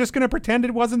Canada. They're just going to pretend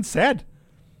it wasn't said.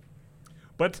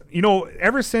 But, you know,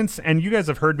 ever since, and you guys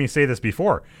have heard me say this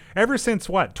before, ever since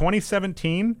what,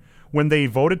 2017, when they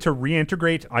voted to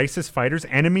reintegrate ISIS fighters,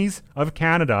 enemies of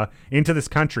Canada, into this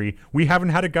country, we haven't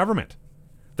had a government.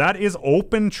 That is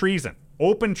open treason.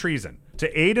 Open treason.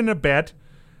 To aid and abet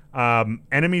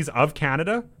enemies of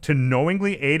Canada, to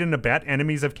knowingly aid and abet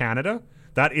enemies of Canada,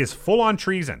 that is full-on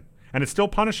treason. And it's still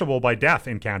punishable by death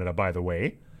in Canada, by the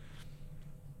way.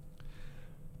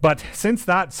 But since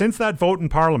that vote in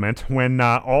Parliament, when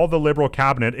all the Liberal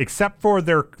cabinet, except for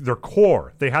their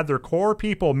core, they had their core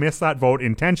people miss that vote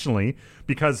intentionally,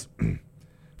 because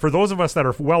for those of us that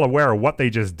are well aware of what they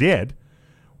just did,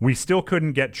 we still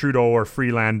couldn't get Trudeau or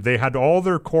Freeland. They had all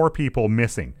their core people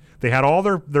missing. They had all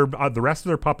the rest of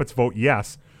their puppets vote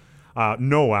yes.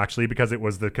 No, actually, because it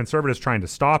was the Conservatives trying to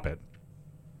stop it.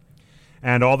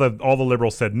 And all the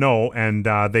Liberals said no, and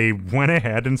they went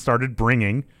ahead and started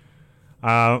bringing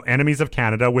enemies of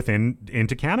Canada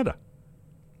into Canada.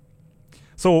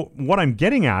 So what I'm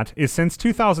getting at is, since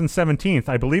 2017,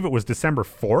 I believe it was December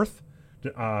 4th,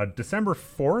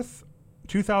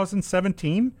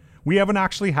 2017, we haven't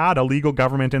actually had a legal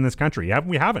government in this country.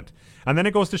 We haven't. And then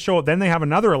it goes to show, then they have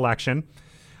another election,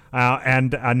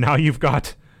 and now you've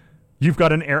got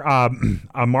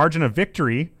a margin of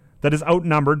victory that is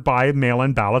outnumbered by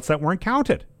mail-in ballots that weren't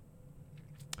counted.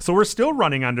 So we're still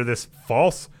running under this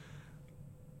false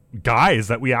guise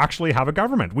that we actually have a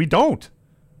government. We don't.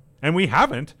 And we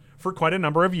haven't for quite a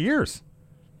number of years.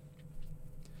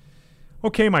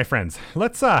 Okay, my friends,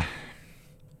 let's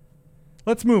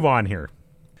move on here.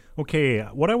 Okay,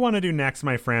 what I want to do next,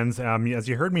 my friends, as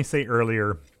you heard me say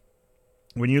earlier,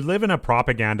 when you live in a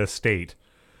propaganda state,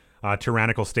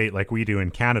 tyrannical state like we do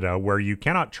in Canada, where you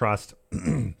cannot trust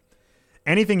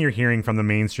anything you're hearing from the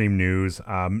mainstream news,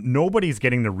 nobody's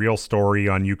getting the real story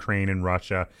on Ukraine and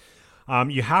Russia.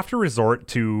 You have to resort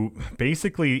to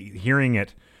basically hearing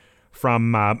it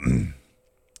from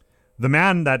the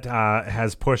man that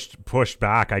has pushed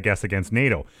back, I guess, against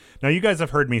NATO. Now, you guys have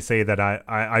heard me say that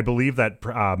I believe that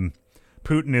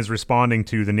Putin is responding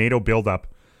to the NATO buildup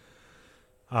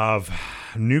of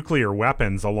nuclear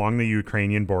weapons along the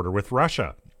Ukrainian border with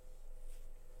Russia.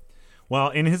 Well,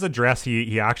 in his address,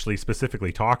 he actually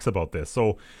specifically talks about this.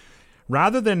 So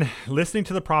rather than listening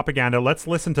to the propaganda, let's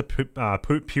listen to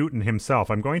Putin himself.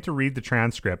 I'm going to read the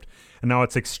transcript. And now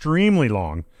it's extremely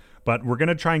long, but we're going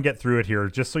to try and get through it here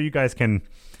just so you guys can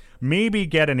maybe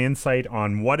get an insight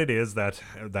on what it is that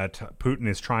Putin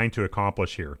is trying to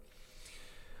accomplish here.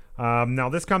 Now,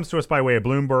 this comes to us by way of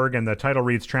Bloomberg, and the title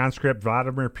reads, Transcript,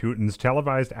 Vladimir Putin's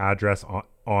televised address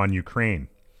on Ukraine.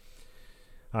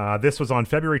 This was on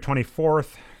February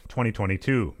 24th,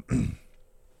 2022.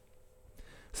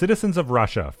 Citizens of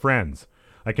Russia, friends,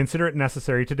 I consider it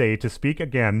necessary today to speak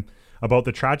again about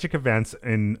the tragic events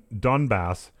in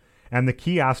Donbass and the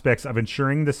key aspects of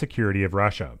ensuring the security of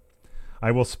Russia.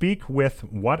 I will speak with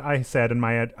what I said in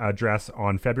my address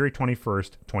on February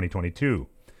 21st, 2022.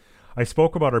 I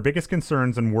spoke about our biggest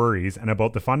concerns and worries, and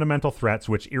about the fundamental threats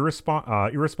which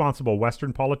irresponsible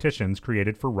Western politicians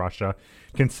created for Russia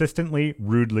consistently,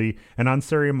 rudely, and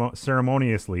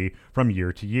unceremoniously from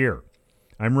year to year.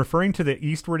 I'm referring to the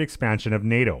eastward expansion of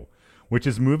NATO, which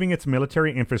is moving its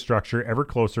military infrastructure ever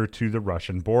closer to the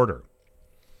Russian border.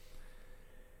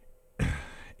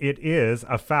 It is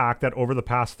a fact that over the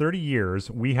past 30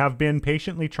 years, we have been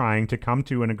patiently trying to come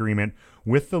to an agreement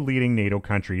with the leading NATO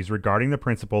countries regarding the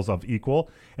principles of equal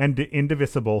and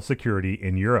indivisible security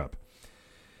in Europe.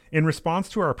 In response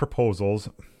to our proposals,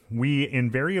 we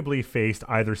invariably faced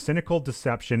either cynical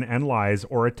deception and lies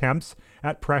or attempts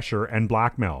at pressure and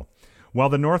blackmail, while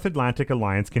the North Atlantic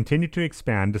Alliance continued to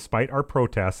expand despite our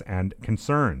protests and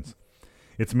concerns.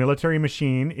 Its military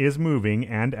machine is moving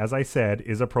and, as I said,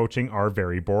 is approaching our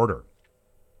very border.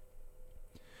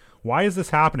 Why is this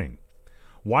happening?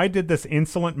 Why did this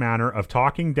insolent manner of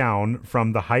talking down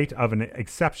from the height of an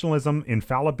exceptionalism,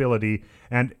 infallibility,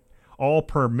 and all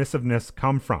permissiveness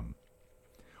come from?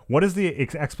 What is the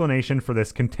explanation for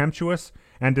this contemptuous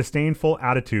and disdainful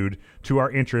attitude to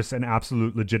our interests and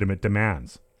absolute legitimate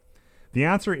demands? The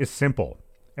answer is simple.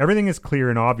 Everything is clear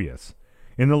and obvious.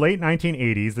 In the late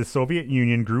 1980s, the Soviet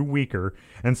Union grew weaker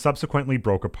and subsequently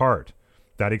broke apart.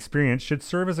 That experience should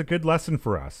serve as a good lesson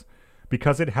for us,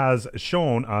 because it has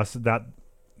shown us that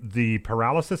the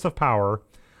paralysis of power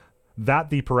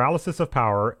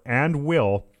and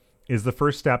will is the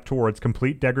first step towards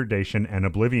complete degradation and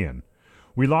oblivion.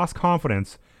 We lost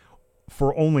confidence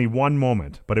for only one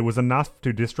moment, but it was enough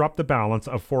to disrupt the balance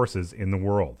of forces in the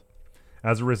world.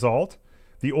 As a result,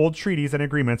 the old treaties and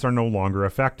agreements are no longer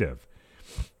effective.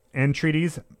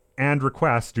 Entreaties and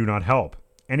requests do not help.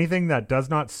 Anything that does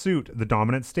not suit the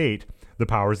dominant state, the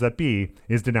powers that be,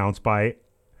 is denounced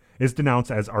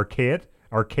as archaic,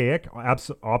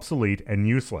 obsolete, and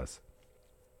useless.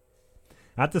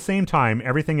 At the same time,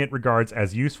 everything it regards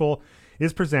as useful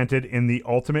is presented in the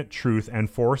ultimate truth and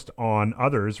forced on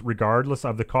others regardless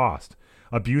of the cost,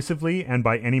 abusively and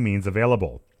by any means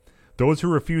available. Those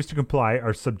who refuse to comply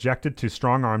are subjected to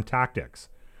strong-arm tactics.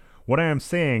 What I am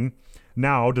saying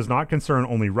now does not concern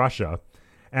only Russia,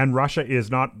 and Russia is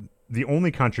not the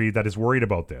only country that is worried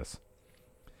about this.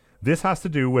 This has to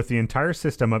do with the entire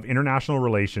system of international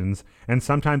relations and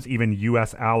sometimes even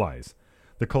U.S. allies.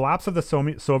 The collapse of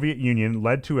the Soviet Union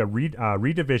led to a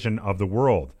redivision of the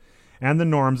world and the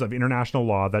norms of international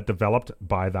law that developed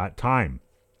by that time.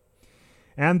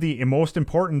 And the most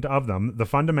important of them, the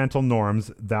fundamental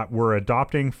norms that were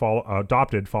adopted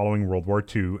following World War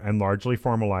II and largely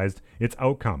formalized its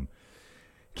outcome,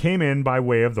 came in by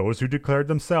way of those who declared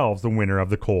themselves the winner of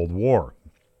the Cold War.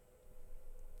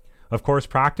 Of course,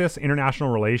 practice, international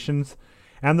relations,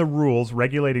 and the rules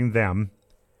regulating them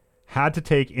had to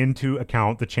take into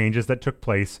account the changes that took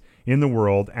place in the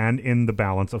world and in the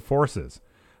balance of forces.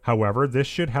 However, this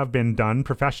should have been done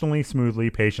professionally, smoothly,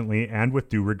 patiently, and with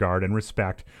due regard and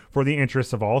respect for the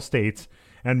interests of all states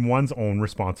and one's own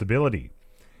responsibility.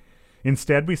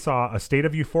 Instead, we saw a state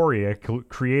of euphoria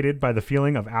created by the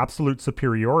feeling of absolute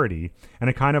superiority and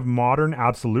a kind of modern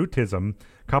absolutism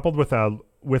coupled with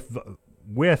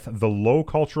the low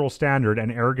cultural standard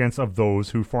and arrogance of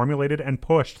those who formulated and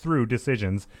pushed through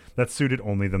decisions that suited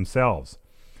only themselves.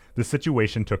 The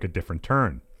situation took a different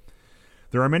turn.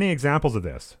 There are many examples of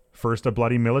this. First, a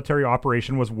bloody military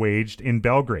operation was waged in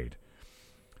Belgrade,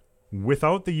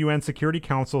 without the UN Security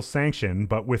Council's sanction,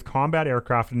 but with combat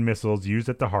aircraft and missiles used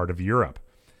at the heart of Europe.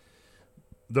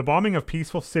 The bombing of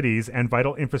peaceful cities and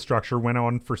vital infrastructure went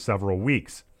on for several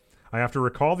weeks. I have to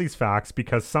recall these facts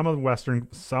because some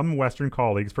Western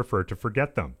colleagues prefer to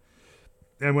forget them.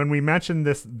 And when we mentioned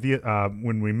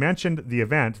the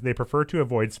event, they prefer to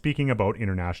avoid speaking about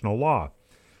international law,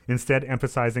 instead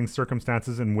emphasizing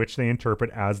circumstances in which they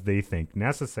interpret as they think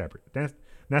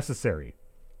necessary.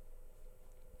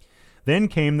 Then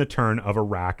came the turn of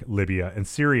Iraq, Libya, and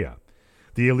Syria.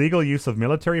 The illegal use of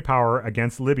military power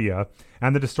against Libya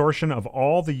and the distortion of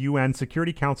all the UN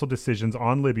Security Council decisions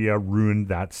on Libya ruined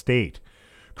that state,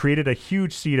 created a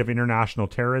huge seed of international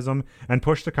terrorism, and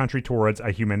pushed the country towards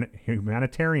a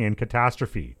humanitarian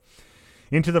catastrophe,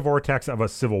 into the vortex of a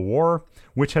civil war,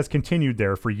 which has continued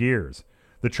there for years.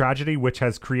 The tragedy which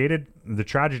was created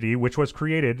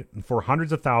for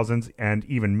hundreds of thousands and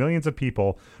even millions of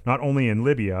people, not only in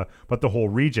Libya, but the whole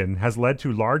region, has led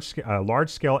to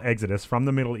large-scale exodus from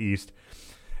the Middle East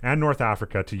and North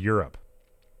Africa to Europe.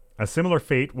 A similar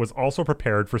fate was also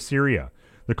prepared for Syria.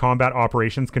 The combat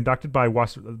operations conducted by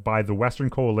the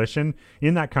Western coalition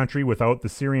in that country without the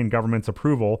Syrian government's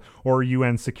approval or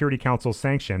UN Security Council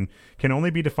sanction can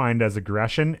only be defined as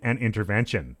aggression and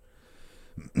intervention.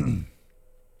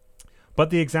 But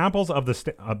the example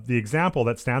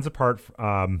that stands apart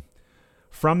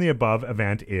from the above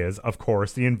event is, of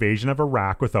course, the invasion of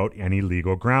Iraq without any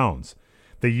legal grounds.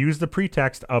 They used the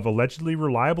pretext of allegedly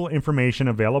reliable information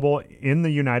available in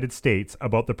the United States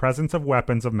about the presence of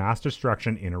weapons of mass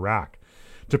destruction in Iraq.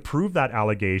 To prove that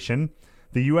allegation,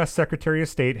 the U.S. Secretary of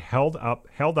State held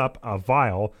up a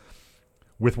vial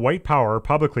with white power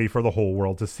publicly for the whole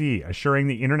world to see, assuring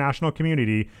the international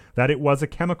community that it was a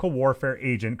chemical warfare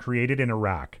agent created in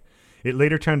Iraq. It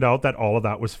later turned out that all of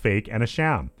that was fake and a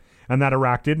sham, and that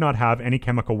Iraq did not have any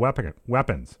chemical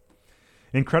weapons.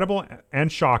 Incredible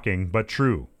and shocking, but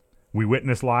true. We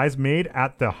witness lies made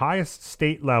at the highest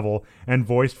state level and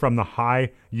voiced from the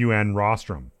high UN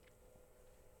rostrum.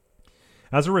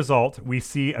 As a result, we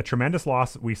see a tremendous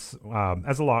loss.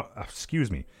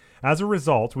 As a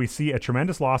result, we see a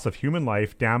tremendous loss of human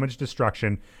life, damage,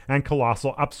 destruction, and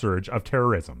colossal upsurge of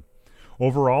terrorism.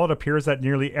 Overall, it appears that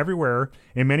nearly everywhere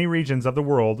in many regions of the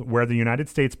world where the United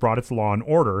States brought its law and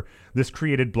order, this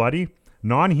created bloody,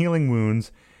 non-healing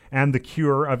wounds and the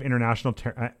curse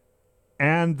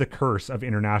of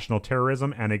international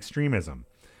terrorism and extremism.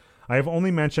 I have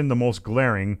only mentioned the most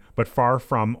glaring, but far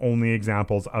from only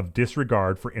examples of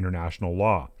disregard for international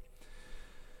law.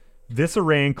 This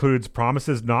array includes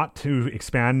promises not to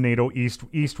expand NATO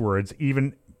eastwards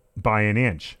even by an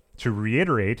inch, To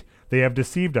reiterate, they have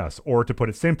deceived us, or to put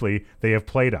it simply, they have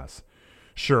played us.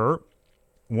 Sure,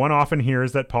 one often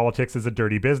hears that politics is a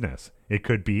dirty business. It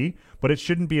could be, but it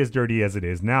shouldn't be as dirty as it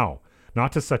is now.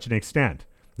 Not to such an extent.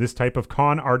 This type of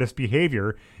con artist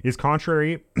behavior is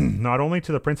contrary not only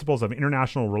to the principles of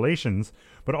international relations,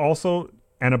 but also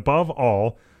and above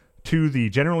all to the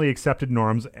generally accepted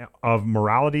norms of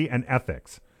morality and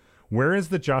ethics. Where is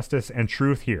the justice and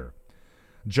truth here?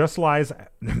 Just lies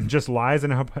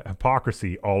and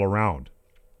hypocrisy all around.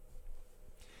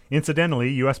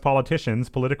 Incidentally, U.S. politicians,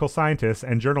 political scientists,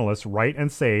 and journalists write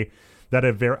and say that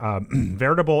a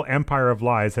veritable empire of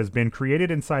lies has been created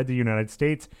inside the United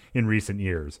States in recent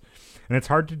years. And it's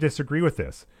hard to disagree with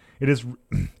this. It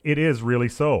is really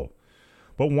so.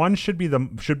 But one should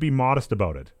be modest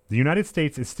about it. The United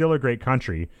States is still a great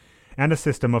country and a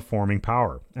system forming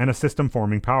power.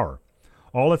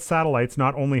 All its satellites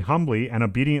not only humbly and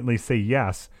obediently say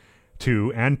yes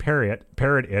to and parrot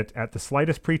it at the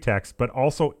slightest pretext, but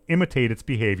also imitate its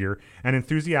behavior and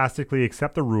enthusiastically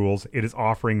accept the rules it is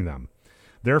offering them.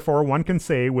 Therefore, one can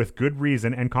say with good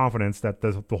reason and confidence that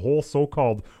the whole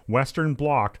so-called Western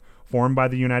Bloc formed by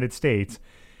the United States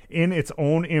in its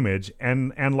own image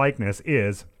and likeness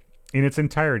is, in its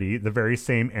entirety, the very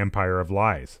same empire of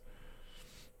lies.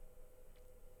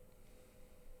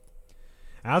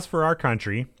 As for our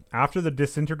country, after the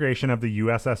disintegration of the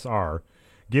USSR,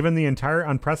 given the entire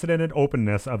unprecedented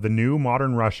openness of the new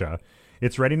modern Russia,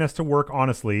 its readiness to work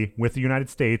honestly with the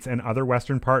United States and other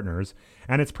Western partners,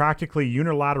 and its practically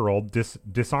unilateral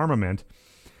disarmament,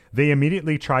 they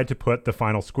immediately tried to put the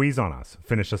final squeeze on us,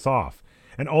 finish us off,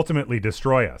 and ultimately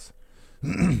destroy us.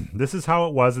 This is how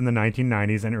it was in the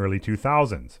 1990s and early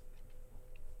 2000s.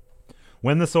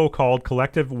 When the so-called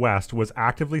collective West was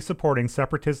actively supporting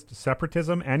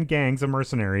separatism and gangs of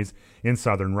mercenaries in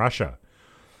southern Russia.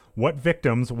 What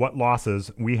victims, what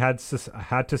losses we had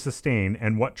to sustain,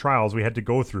 and what trials we had to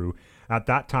go through at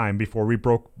that time before we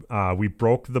broke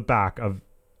the back of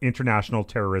international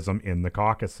terrorism in the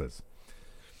Caucasus.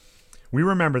 We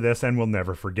remember this and will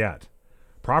never forget.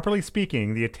 Properly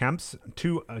speaking, the attempts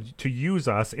to use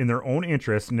us in their own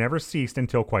interests never ceased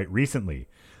until quite recently.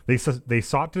 They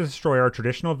sought to destroy our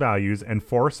traditional values and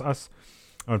force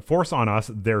on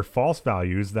us their false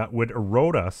values that would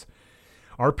erode us,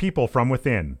 our people, from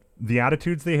within. The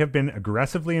attitudes they have been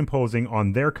aggressively imposing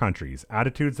on their countries,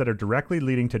 attitudes that are directly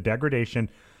leading to degradation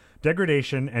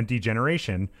and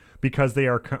degeneration because they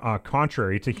are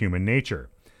contrary to human nature.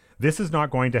 This is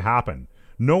not going to happen.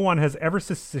 No one has ever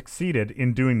succeeded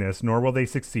in doing this, nor will they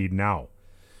succeed now.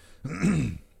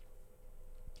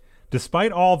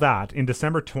 Despite all that, in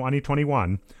December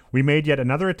 2021, we made yet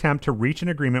another attempt to reach an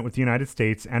agreement with the United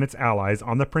States and its allies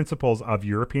on the principles of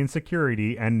European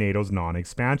security and NATO's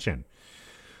non-expansion.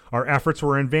 Our efforts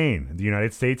were in vain. The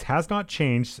United States has not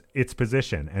changed its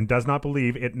position and does not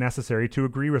believe it necessary to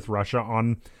agree with Russia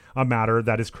on a matter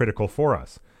that is critical for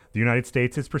us. The United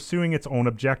States is pursuing its own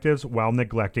objectives while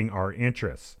neglecting our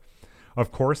interests.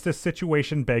 Of course, this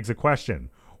situation begs a question.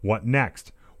 What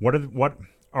next? What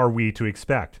are we to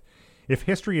expect? If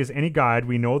history is any guide,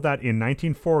 we know that in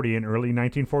 1940 and early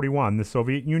 1941, the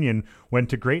Soviet Union went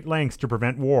to great lengths to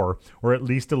prevent war, or at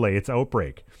least delay its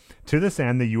outbreak. To this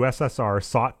end, the USSR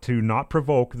sought to not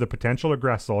provoke the potential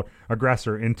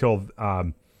aggressor until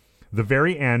the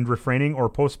very end, refraining or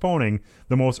postponing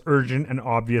the most urgent and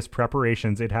obvious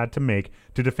preparations it had to make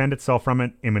to defend itself from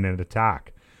an imminent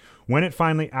attack. When it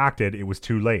finally acted, it was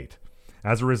too late.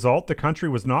 As a result, the country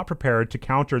was not prepared to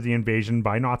counter the invasion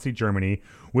by Nazi Germany,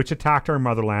 which attacked our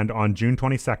motherland on June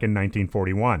 22,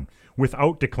 1941,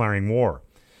 without declaring war.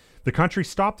 The country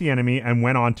stopped the enemy and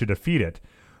went on to defeat it,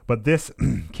 but this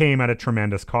came at a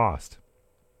tremendous cost.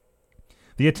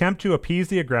 The attempt to appease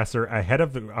the aggressor ahead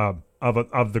of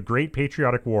the Great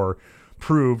Patriotic War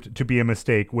proved to be a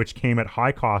mistake which came at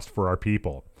high cost for our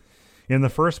people. In the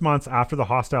first months after the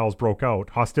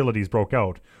hostilities broke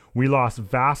out, we lost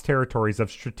vast territories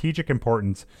of strategic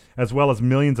importance as well as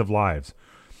millions of lives.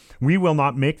 We will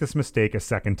not make this mistake a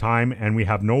second time, and we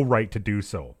have no right to do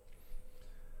so.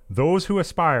 Those who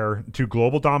aspire to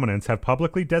global dominance have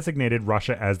publicly designated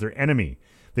Russia as their enemy.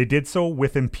 They did so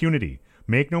with impunity.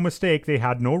 Make no mistake, they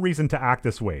had no reason to act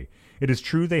this way. It is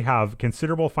true they have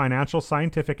considerable financial,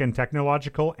 scientific, and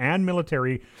technological and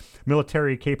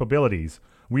military capabilities.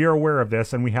 We are aware of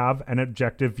this, and we have an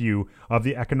objective view of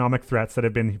the economic threats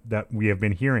that we have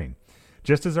been hearing.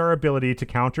 Just as our ability to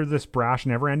counter this brash,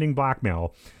 never-ending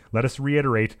blackmail, let us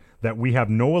reiterate that we have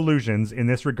no illusions in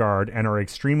this regard and are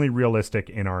extremely realistic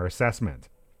in our assessment.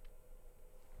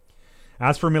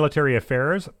 As for military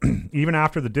affairs, even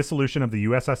after the dissolution of the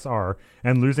USSR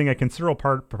and losing a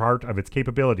considerable part of its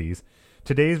capabilities,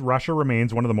 today's Russia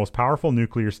remains one of the most powerful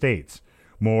nuclear states.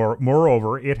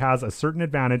 Moreover, it has a certain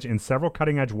advantage in several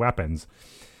cutting-edge weapons.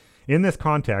 In this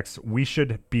context, we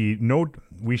should be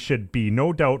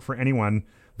no doubt for anyone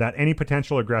that any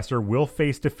potential aggressor will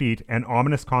face defeat and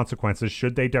ominous consequences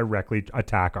should they directly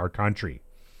attack our country.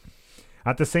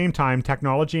 At the same time,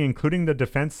 technology, including the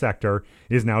defense sector,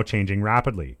 is now changing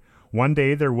rapidly. One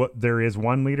day there is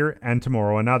one leader and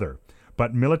tomorrow another.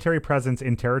 But military presence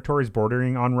in territories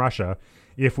bordering on Russia,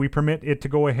 if we permit it to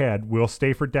go ahead, will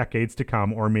stay for decades to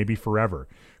come or maybe forever,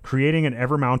 creating an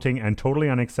ever-mounting and totally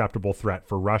unacceptable threat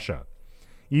for Russia.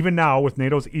 Even now, with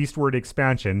NATO's eastward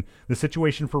expansion, the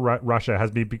situation for Russia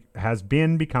has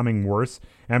been becoming worse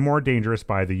and more dangerous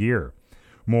by the year.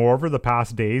 Moreover, the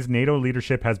past days, NATO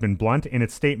leadership has been blunt in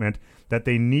its statement that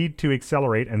they need to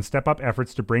accelerate and step up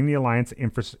efforts to bring the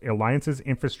alliance's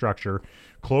infrastructure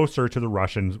closer to the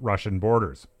Russian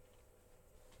borders.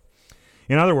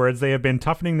 In other words, they have been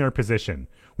toughening their position.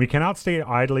 We cannot stay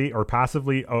idly or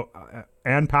passively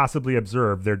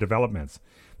observe their developments.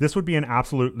 This would be an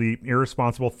absolutely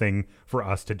irresponsible thing for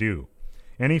us to do.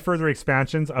 Any further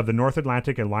expansions of the North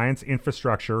Atlantic Alliance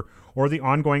infrastructure or the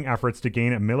ongoing efforts to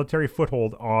gain a military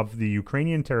foothold of the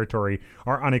Ukrainian territory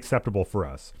are unacceptable for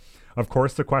us. Of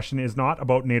course, the question is not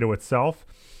about NATO itself.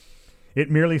 It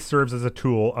merely serves as a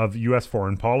tool of U.S.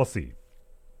 foreign policy.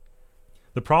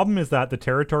 The problem is that the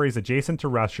territories adjacent to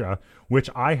Russia, which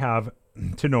I have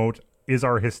to note is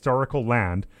our historical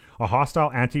land, a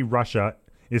hostile anti-Russia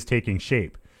is taking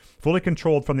shape. Fully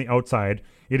controlled from the outside,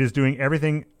 it is doing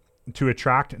everything to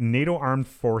attract NATO armed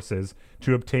forces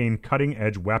to obtain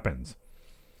cutting-edge weapons.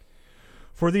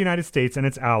 For the United States and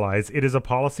its allies, it is a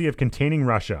policy of containing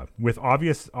Russia, with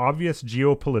obvious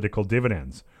geopolitical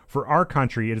dividends. For our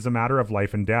country, it is a matter of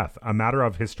life and death, a matter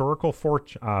of historical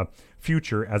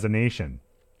future as a nation.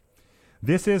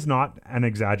 This is not an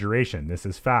exaggeration, this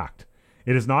is fact.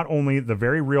 It is not only the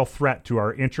very real threat to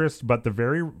our interests, but the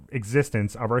very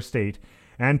existence of our state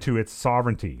and to its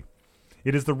sovereignty.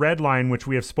 It is the red line which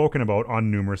we have spoken about on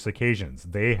numerous occasions.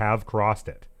 They have crossed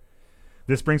it.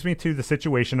 This brings me to the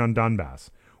situation on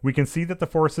Donbass. We can see that the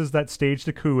forces that staged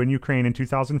the coup in Ukraine in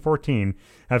 2014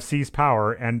 have seized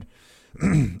power and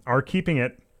are keeping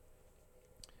it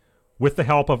with the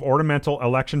help of ornamental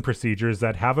election procedures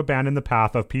that have abandoned the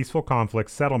path of peaceful conflict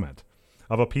settlement.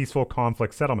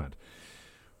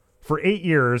 For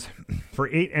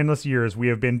 8 endless years, we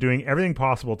have been doing everything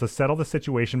possible to settle the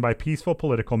situation by peaceful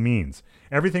political means.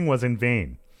 Everything was in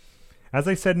vain. As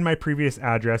I said in my previous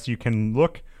address, you can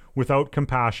look without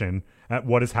compassion at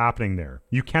what is happening there.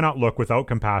 You cannot look without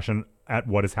compassion at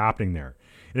what is happening there.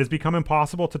 It has become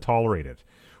impossible to tolerate it.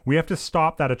 We have to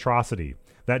stop that atrocity,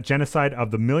 that genocide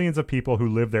of the millions of people who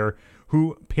live there,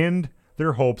 who pinned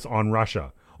their hopes on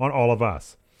Russia, on all of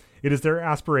us. It is their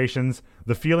aspirations,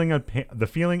 the feeling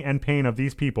and pain of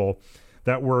these people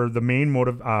that were the main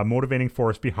motivating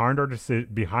force behind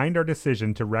our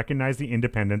decision to recognize the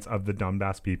independence of the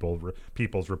Donbass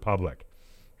People's Republic.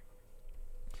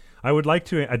 I would like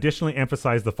to additionally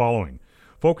emphasize the following.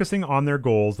 Focusing on their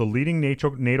goals, the leading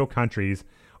NATO countries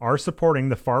are supporting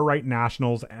the far-right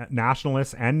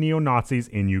nationalists and neo-Nazis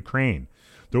in Ukraine.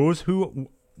 Those who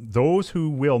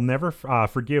will never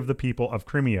forgive the people of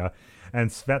Crimea and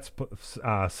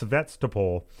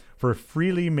Sevastopol for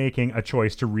freely making a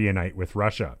choice to reunite with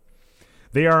Russia.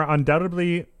 They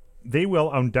will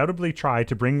undoubtedly try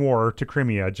to bring war to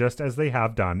Crimea just as they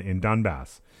have done in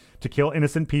Donbass, to kill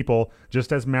innocent people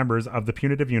just as members of the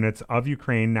punitive units of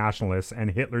Ukraine nationalists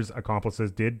and Hitler's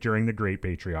accomplices did during the Great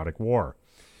Patriotic War.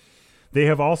 They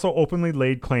have also openly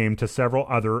laid claim to several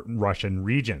other Russian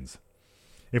regions.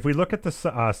 If we look at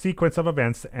the sequence of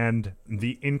events and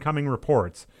the incoming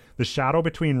reports, the shadow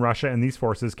between Russia and these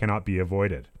forces cannot be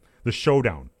avoided. The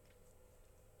showdown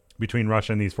between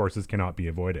Russia and these forces cannot be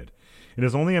avoided. It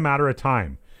is only a matter of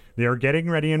time. They are getting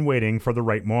ready and waiting for the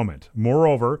right moment.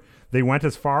 Moreover, they went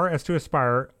as far as to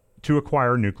aspire to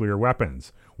acquire nuclear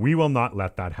weapons. We will not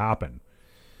let that happen.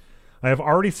 I have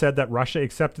already said that Russia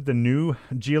accepted the new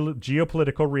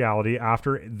geopolitical reality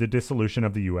after the dissolution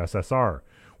of the USSR.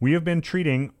 We have been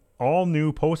treating all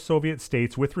new post-Soviet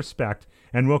states with respect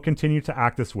and will continue to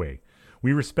act this way.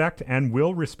 We respect and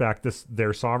will respect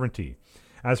their sovereignty,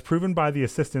 as proven by the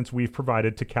assistance we've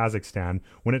provided to Kazakhstan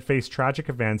when it faced tragic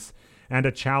events and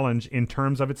a challenge in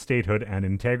terms of its statehood and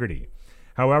integrity.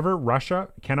 However, Russia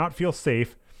cannot feel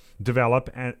safe, develop,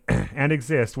 and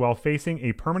exist while facing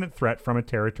a permanent threat from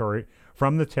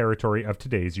the territory of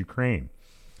today's Ukraine.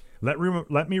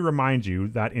 Let me remind you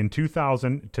that in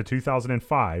 2000 to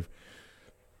 2005,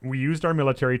 We used our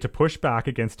military to push back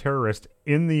against terrorists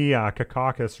in the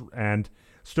Caucasus and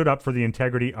stood up for the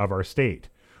integrity of our state.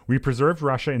 We preserved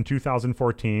Russia in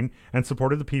 2014 and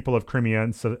supported the people of Crimea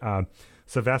and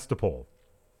Sevastopol.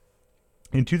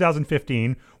 In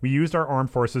 2015, we used our armed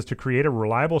forces to create a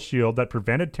reliable shield that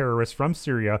prevented terrorists from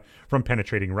Syria from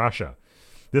penetrating Russia.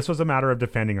 This was a matter of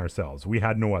defending ourselves. We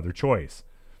had no other choice.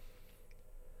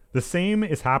 The same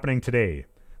is happening today.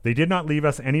 They did not leave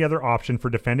us any other option for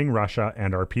defending Russia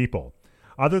and our people,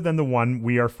 other than the one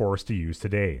we are forced to use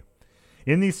today.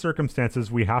 In these circumstances,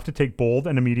 we have to take bold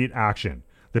and immediate action.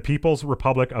 The People's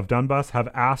Republic of Donbas have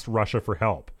asked Russia for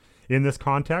help. In this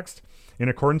context, in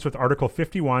accordance with Article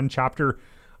 51, Chapter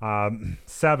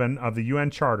 7 of the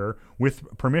UN Charter,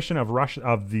 with permission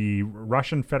of the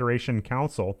Russian Federation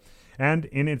Council, and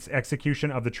in its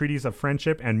execution of the treaties of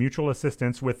friendship and mutual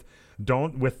assistance with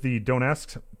the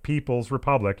Donetsk People's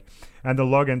Republic and the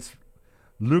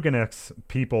Lugansk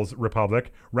People's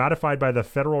Republic, ratified by the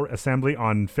Federal Assembly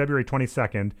on February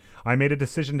 22nd, I made a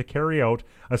decision to carry out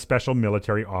a special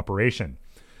military operation.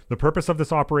 The purpose of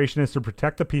this operation is to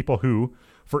protect the people who,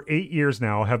 for 8 years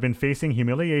now, have been facing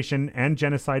humiliation and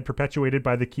genocide perpetuated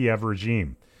by the Kiev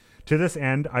regime. To this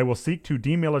end, I will seek to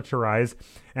demilitarize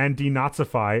and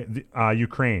denazify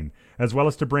Ukraine, as well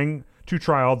as to bring to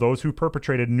trial those who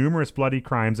perpetrated numerous bloody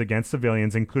crimes against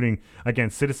civilians, including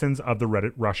against citizens of the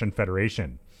Russian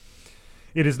Federation.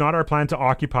 It is not our plan to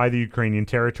occupy the Ukrainian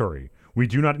territory. We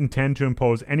do not intend to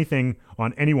impose anything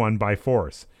on anyone by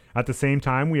force. At the same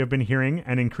time, we have been hearing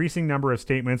an increasing number of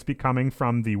statements coming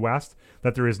from the West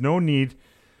that there is no need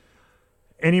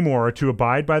anymore to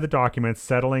abide by the documents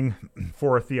settling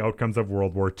forth the outcomes of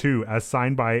World War II as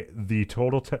signed by the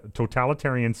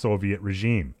totalitarian Soviet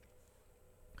regime.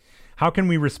 How can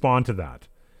we respond to that?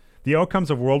 The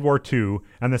outcomes of World War II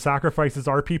and the sacrifices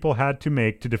our people had to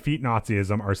make to defeat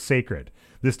Nazism are sacred.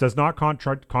 This does not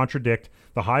contradict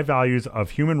the high values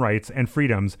of human rights and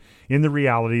freedoms in the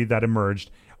reality that emerged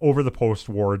over the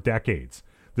post-war decades.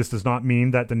 This does not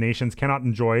mean that the nations cannot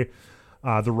enjoy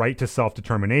the right to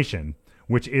self-determination,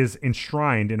 which is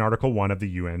enshrined in Article 1 of the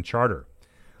UN Charter.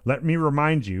 Let me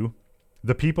remind you,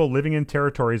 the people living in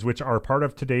territories which are part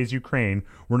of today's Ukraine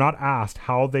were not asked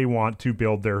how they want to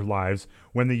build their lives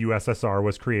when the USSR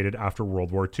was created after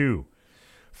World War II.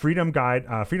 Freedom guides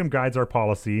our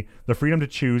policy, the freedom to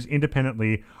choose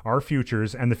independently our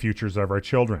futures and the futures of our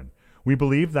children. We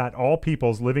believe that all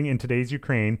peoples living in today's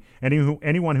Ukraine,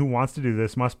 anyone who wants to do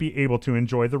this, must be able to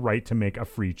enjoy the right to make a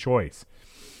free choice.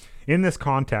 In this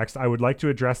context, I would like to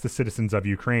address the citizens of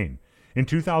Ukraine. In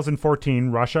 2014,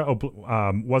 Russia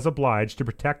was obliged to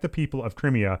protect the people of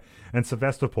Crimea and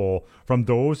Sevastopol from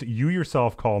those you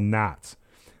yourself call Nats.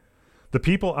 The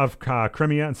people of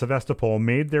Crimea and Sevastopol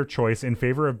made their choice in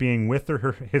favor of being with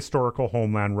their historical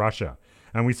homeland, Russia,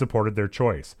 and we supported their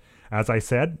choice. As I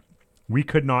said, we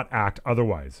could not act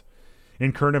otherwise.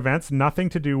 In current events, nothing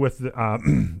to do with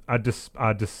a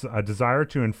desire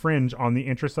to infringe on the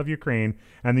interests of Ukraine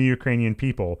and the Ukrainian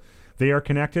people. They are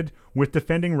connected with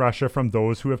defending Russia from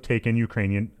those who have taken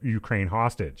Ukraine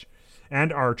hostage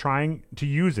and are trying to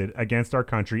use it against our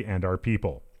country and our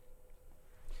people.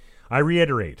 I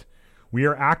reiterate, we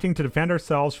are acting to defend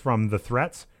ourselves from the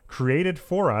threats created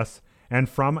for us and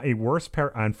from a worse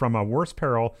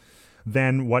peril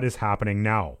than what is happening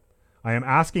now. I am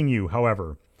asking you,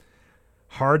 however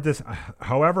hard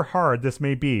this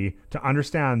may be, to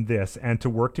understand this and to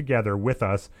work together with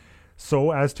us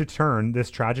so as to turn this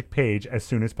tragic page as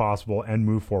soon as possible and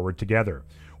move forward together,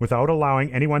 without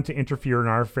allowing anyone to interfere in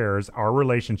our affairs, our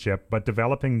relationship, but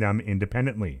developing them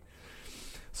independently,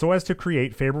 so as to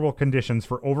create favorable conditions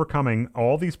for overcoming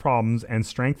all these problems and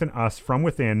strengthen us from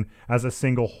within as a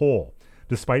single whole,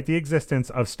 despite the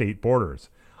existence of state borders.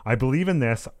 I believe in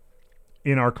this,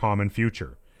 in our common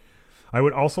future. I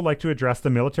would also like to address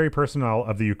the military personnel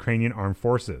of the Ukrainian Armed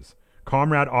Forces.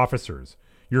 Comrade officers,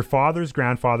 your fathers,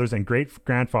 grandfathers, and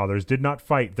great-grandfathers did not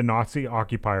fight the Nazi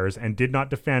occupiers and did not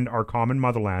defend our common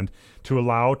motherland to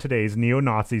allow today's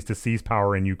neo-Nazis to seize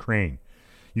power in Ukraine.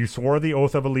 You swore the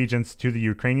oath of allegiance to the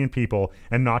Ukrainian people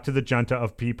and not to the junta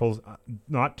of peoples,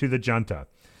 not to the junta,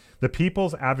 the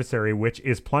people's adversary, which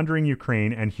is plundering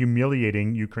Ukraine and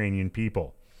humiliating Ukrainian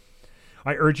people.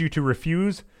 I urge you to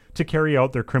refuse to carry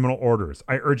out their criminal orders.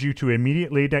 I urge you to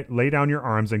immediately lay down your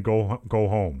arms and go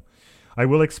home. I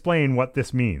will explain what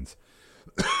this means.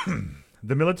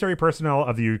 The military personnel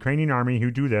of the Ukrainian army who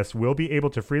do this will be able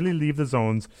to freely leave the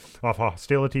zones of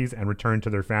hostilities and return to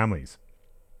their families.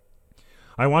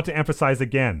 I want to emphasize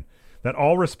again that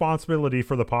all responsibility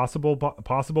for the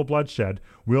possible bloodshed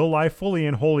will lie fully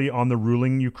and wholly on the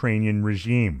ruling Ukrainian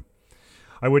regime.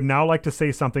 I would now like to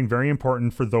say something very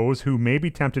important for those who may be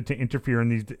tempted to interfere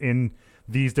in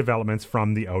these developments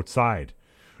from the outside.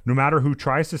 No matter who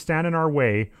tries to stand in our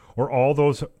way, or all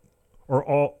those, or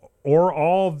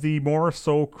all the more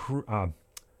so,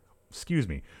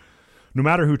 no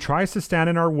matter who tries to stand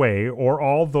in our way, or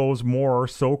all those more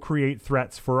so create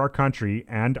threats for our country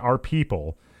and our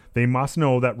people, they must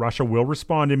know that Russia will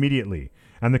respond immediately,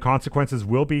 and the consequences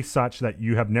will be such that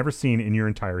you have never seen in your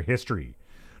entire history.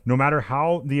 No matter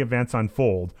how the events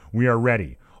unfold, we are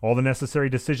ready. All the necessary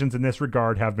decisions in this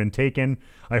regard have been taken.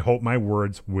 I hope my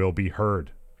words will be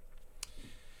heard.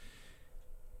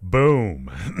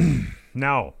 Boom.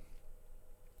 Now,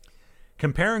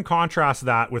 compare and contrast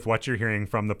that with what you're hearing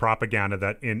from the propaganda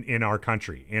that in our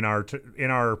country, in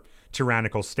our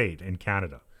tyrannical state in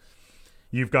Canada.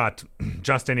 You've got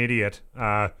just an idiot.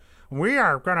 We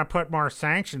are going to put more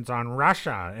sanctions on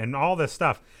Russia and all this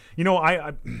stuff. You know,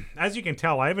 I as you can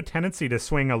tell, I have a tendency to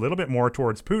swing a little bit more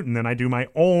towards Putin than I do my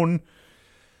own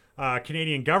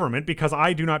Canadian government, because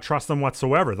I do not trust them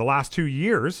whatsoever. The last 2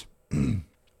 years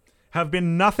have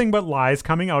been nothing but lies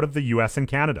coming out of the U.S. and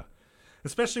Canada,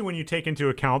 especially when you take into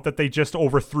account that they just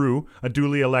overthrew a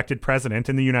duly elected president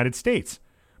in the United States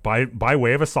by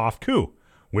way of a soft coup,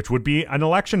 which would be an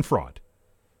election fraud.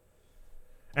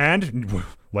 And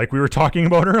like we were talking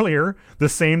about earlier, the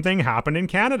same thing happened in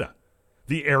Canada.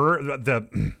 The error, the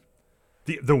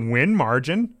win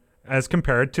margin as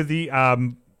compared to the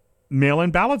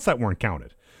mail-in ballots that weren't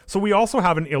counted. So we also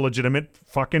have an illegitimate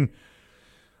fucking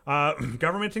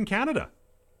government in Canada.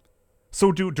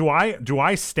 So do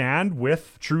I stand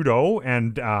with Trudeau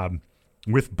and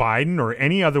with Biden or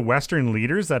any other Western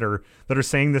leaders that are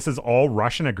saying this is all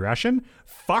Russian aggression?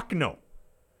 Fuck no.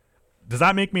 Does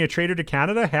that make me a traitor to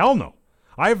Canada? Hell no.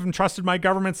 I haven't trusted my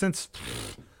government since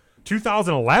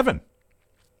 2011.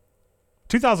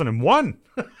 2001.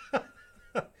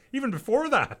 Even before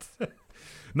that.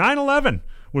 9/11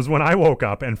 was when I woke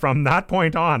up, and from that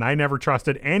point on, I never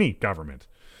trusted any government.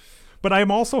 But I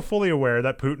am also fully aware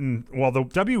that Putin, while the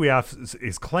WEF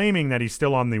is claiming that he's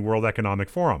still on the World Economic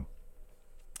Forum,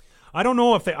 I don't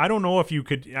know if you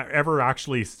could ever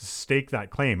actually stake that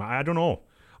claim. I don't know.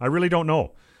 I really don't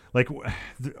know. Like,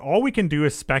 all we can do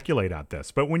is speculate at this.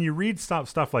 But when you read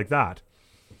stuff like that,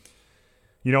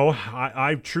 you know,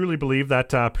 I truly believe that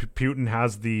Putin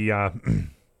has the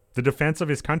the defense of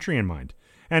his country in mind,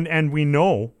 and we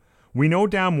know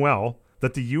damn well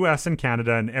that the U.S. and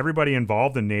Canada and everybody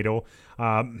involved in NATO,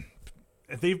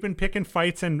 they've been picking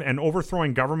fights and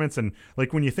overthrowing governments. And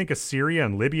like when you think of Syria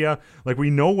and Libya, like we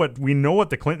know what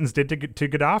the Clintons did to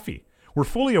Gaddafi. We're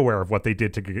fully aware of what they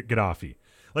did to Gaddafi.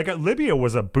 Like Libya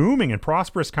was a booming and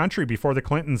prosperous country before the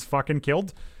Clintons fucking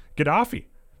killed Gaddafi.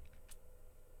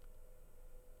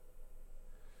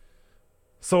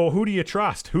 So who do you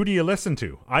trust? Who do you listen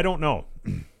to? I don't know.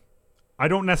 I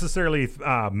don't necessarily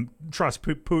trust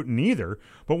Putin either.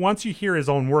 But once you hear his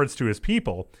own words to his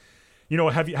people, you know,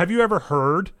 have you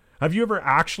ever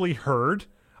actually heard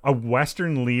a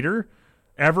Western leader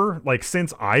ever, like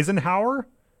since Eisenhower,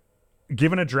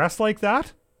 give an address like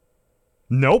that?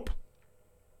 Nope.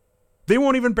 They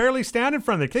won't even barely stand in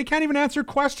front of it. They can't even answer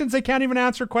questions. They can't even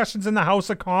answer questions in the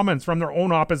House of Commons from their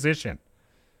own opposition.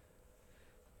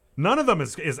 None of them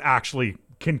is actually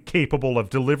capable of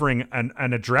delivering an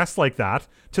address like that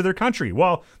to their country.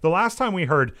 Well, the last time we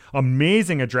heard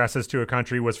amazing addresses to a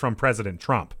country was from President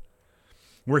Trump,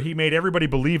 where he made everybody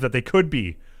believe that they could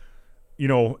be, you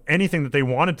know, anything that they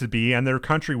wanted to be, and their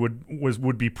country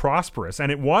would be prosperous,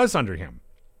 and it was under him.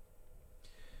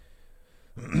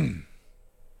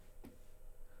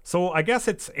 So I guess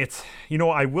it's you know,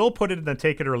 I will put it in the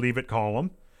take it or leave it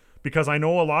column, because I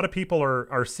know a lot of people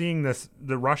are seeing this,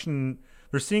 the Russian,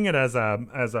 they're seeing it as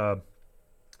a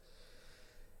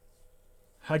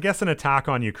I guess an attack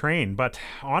on Ukraine. But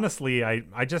honestly,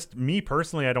 I just, me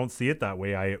personally, I don't see it that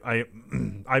way.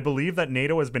 I believe that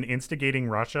NATO has been instigating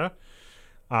Russia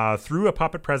through a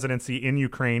puppet presidency in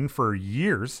Ukraine for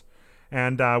years.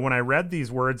 And when I read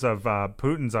these words of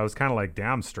Putin's, I was kind of like,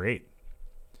 damn straight.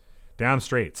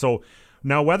 So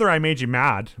now, whether I made you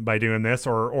mad by doing this,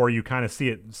 or you kind of see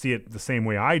it the same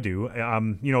way I do,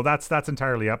 you know, that's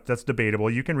entirely up. That's debatable.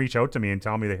 You can reach out to me and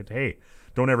tell me that, hey,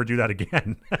 don't ever do that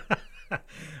again.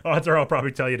 Odds are I'll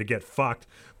probably tell you to get fucked.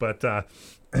 But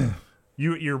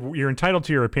you're entitled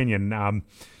to your opinion.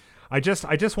 I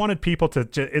just wanted people to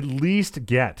at least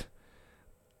get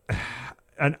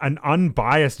an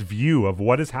unbiased view of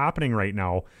what is happening right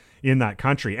now in that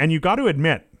country. And you got to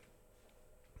admit,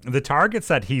 the targets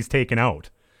that he's taken out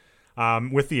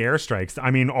with the airstrikes, I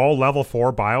mean, all level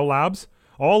 4 biolabs,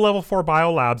 all level 4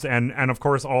 biolabs, and of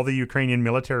course all the Ukrainian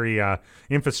military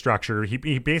infrastructure.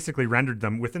 He basically rendered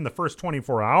them within the first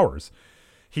 24 hours.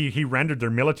 He rendered their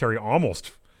military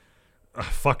almost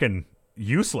fucking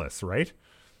useless, right?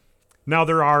 Now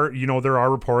there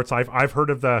are reports. I've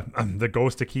heard of the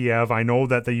Ghost of Kiev. I know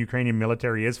that the Ukrainian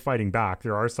military is fighting back.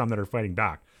 There are some that are fighting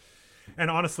back.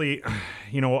 And honestly,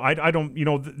 I don't,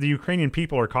 the Ukrainian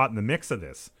people are caught in the mix of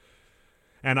this.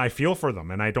 And I feel for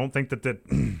them, and I don't think that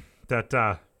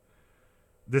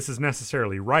this is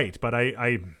necessarily right. But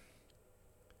I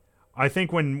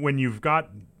think when you've got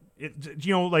it,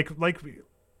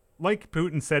 like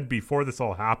Putin said before this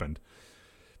all happened,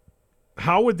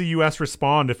 how would the U.S.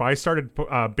 respond if I started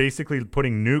basically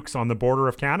putting nukes on the border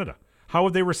of Canada? How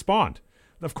would they respond?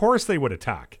 Of course they would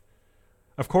attack.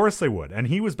 Of course they would. And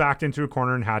he was backed into a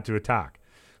corner and had to attack.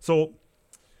 So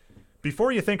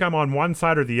before you think I'm on one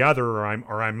side or the other, or I'm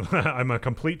I'm a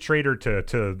complete traitor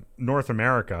to North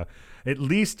America, at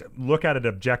least look at it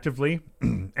objectively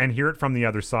and hear it from the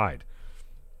other side.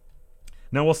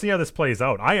 Now we'll see how this plays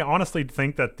out. I honestly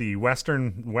think that the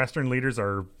Western leaders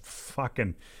are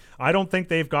fucking. I don't think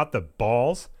they've got the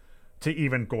balls to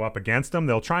even go up against them.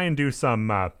 They'll try and do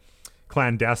some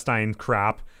clandestine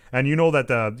crap. And you know that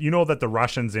the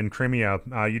Russians in Crimea,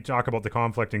 you talk about the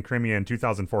conflict in Crimea in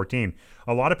 2014.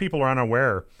 A lot of people are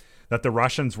unaware that the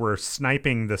Russians were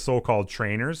sniping the so-called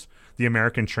trainers, the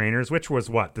American trainers, which was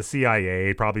what? The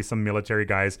CIA, probably some military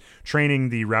guys training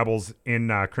the rebels in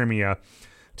Crimea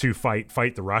to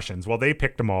fight the Russians. Well, they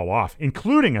picked them all off,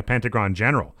 including a Pentagon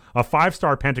general, a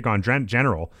 5-star Pentagon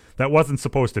general that wasn't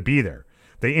supposed to be there.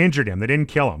 They injured him. They didn't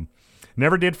kill him.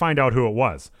 Never did find out who it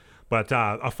was. But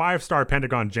a 5-star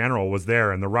Pentagon general was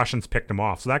there, and the Russians picked him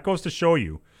off. So that goes to show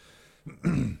you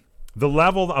the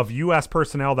level of U.S.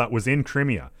 personnel that was in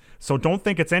Crimea. So don't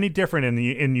think it's any different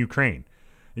in Ukraine.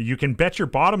 You can bet your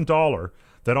bottom dollar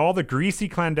that all the greasy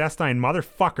clandestine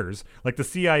motherfuckers, like the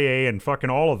CIA and fucking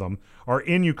all of them, are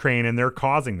in Ukraine and they're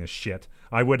causing this shit.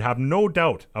 I would have no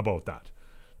doubt about that.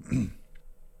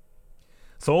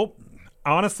 So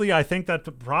honestly, I think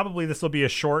that probably this will be a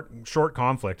short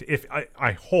conflict. If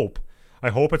I hope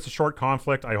it's a short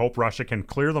conflict. I hope Russia can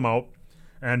clear them out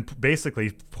and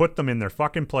basically put them in their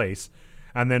fucking place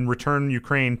and then return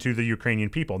Ukraine to the Ukrainian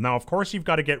people. Now, of course, you've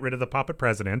got to get rid of the puppet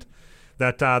president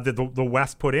that the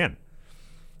West put in.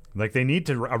 Like, they need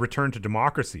to return to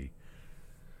democracy.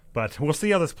 But we'll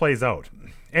see how this plays out.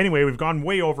 Anyway, we've gone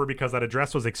way over because that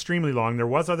address was extremely long. There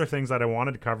was other things that I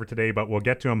wanted to cover today, but we'll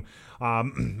get to them.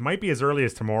 Might be as early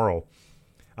as tomorrow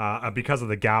because of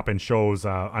the gap in shows.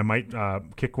 I might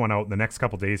kick one out in the next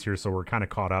couple days here, so we're kind of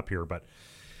caught up here. But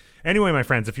anyway, my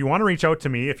friends, if you want to reach out to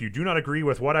me, if you do not agree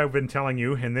with what I've been telling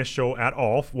you in this show at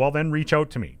all, well, then reach out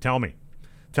to me. Tell me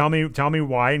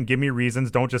why and give me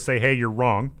reasons. Don't just say, hey, you're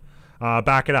wrong.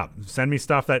 Back it up. Send me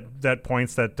stuff that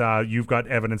points that you've got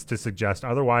evidence to suggest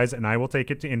otherwise, and I will take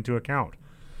it into account.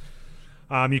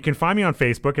 You can find me on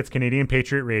Facebook. It's Canadian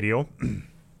Patriot Radio.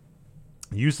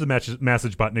 Use the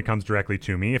message button. It comes directly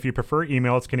to me. If you prefer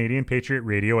email, it's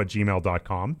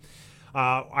CanadianPatriotRadio@gmail.com.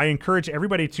 I encourage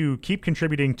everybody to keep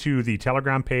contributing to the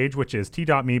Telegram page, which is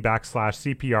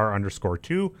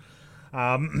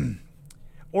t.me/CPR_2.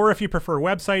 Or if you prefer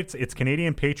websites, it's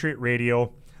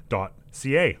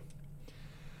CanadianPatriotRadio.ca.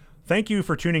 Thank you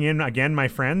for tuning in again, my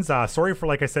friends. Sorry for,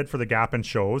 like I said, for the gap in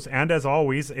shows. And as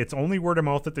always, it's only word of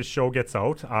mouth that the show gets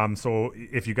out. So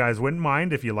if you guys wouldn't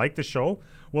mind, if you like the show,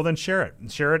 well, then share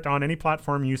it. Share it on any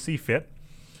platform you see fit.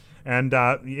 And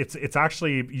it's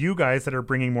actually you guys that are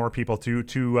bringing more people to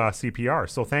CPR.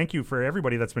 So thank you for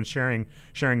everybody that's been sharing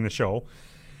the show.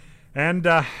 And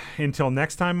until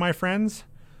next time, my friends,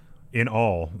 in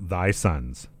all thy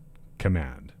sons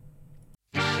command.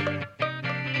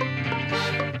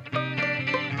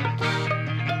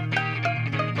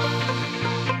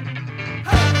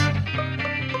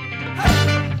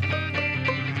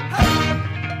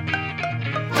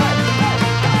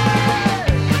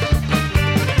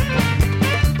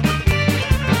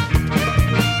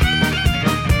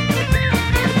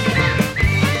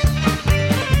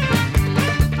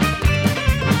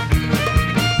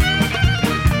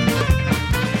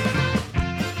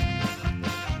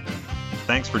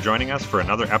 Thanks for joining us for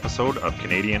another episode of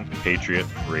Canadian Patriot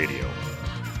Radio.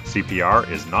 CPR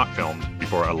is not filmed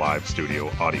before a live studio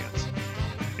audience.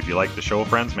 If you like the show,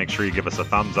 friends, make sure you give us a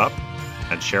thumbs up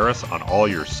and share us on all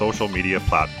your social media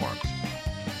platforms.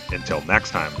 Until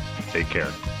next time, take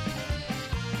care.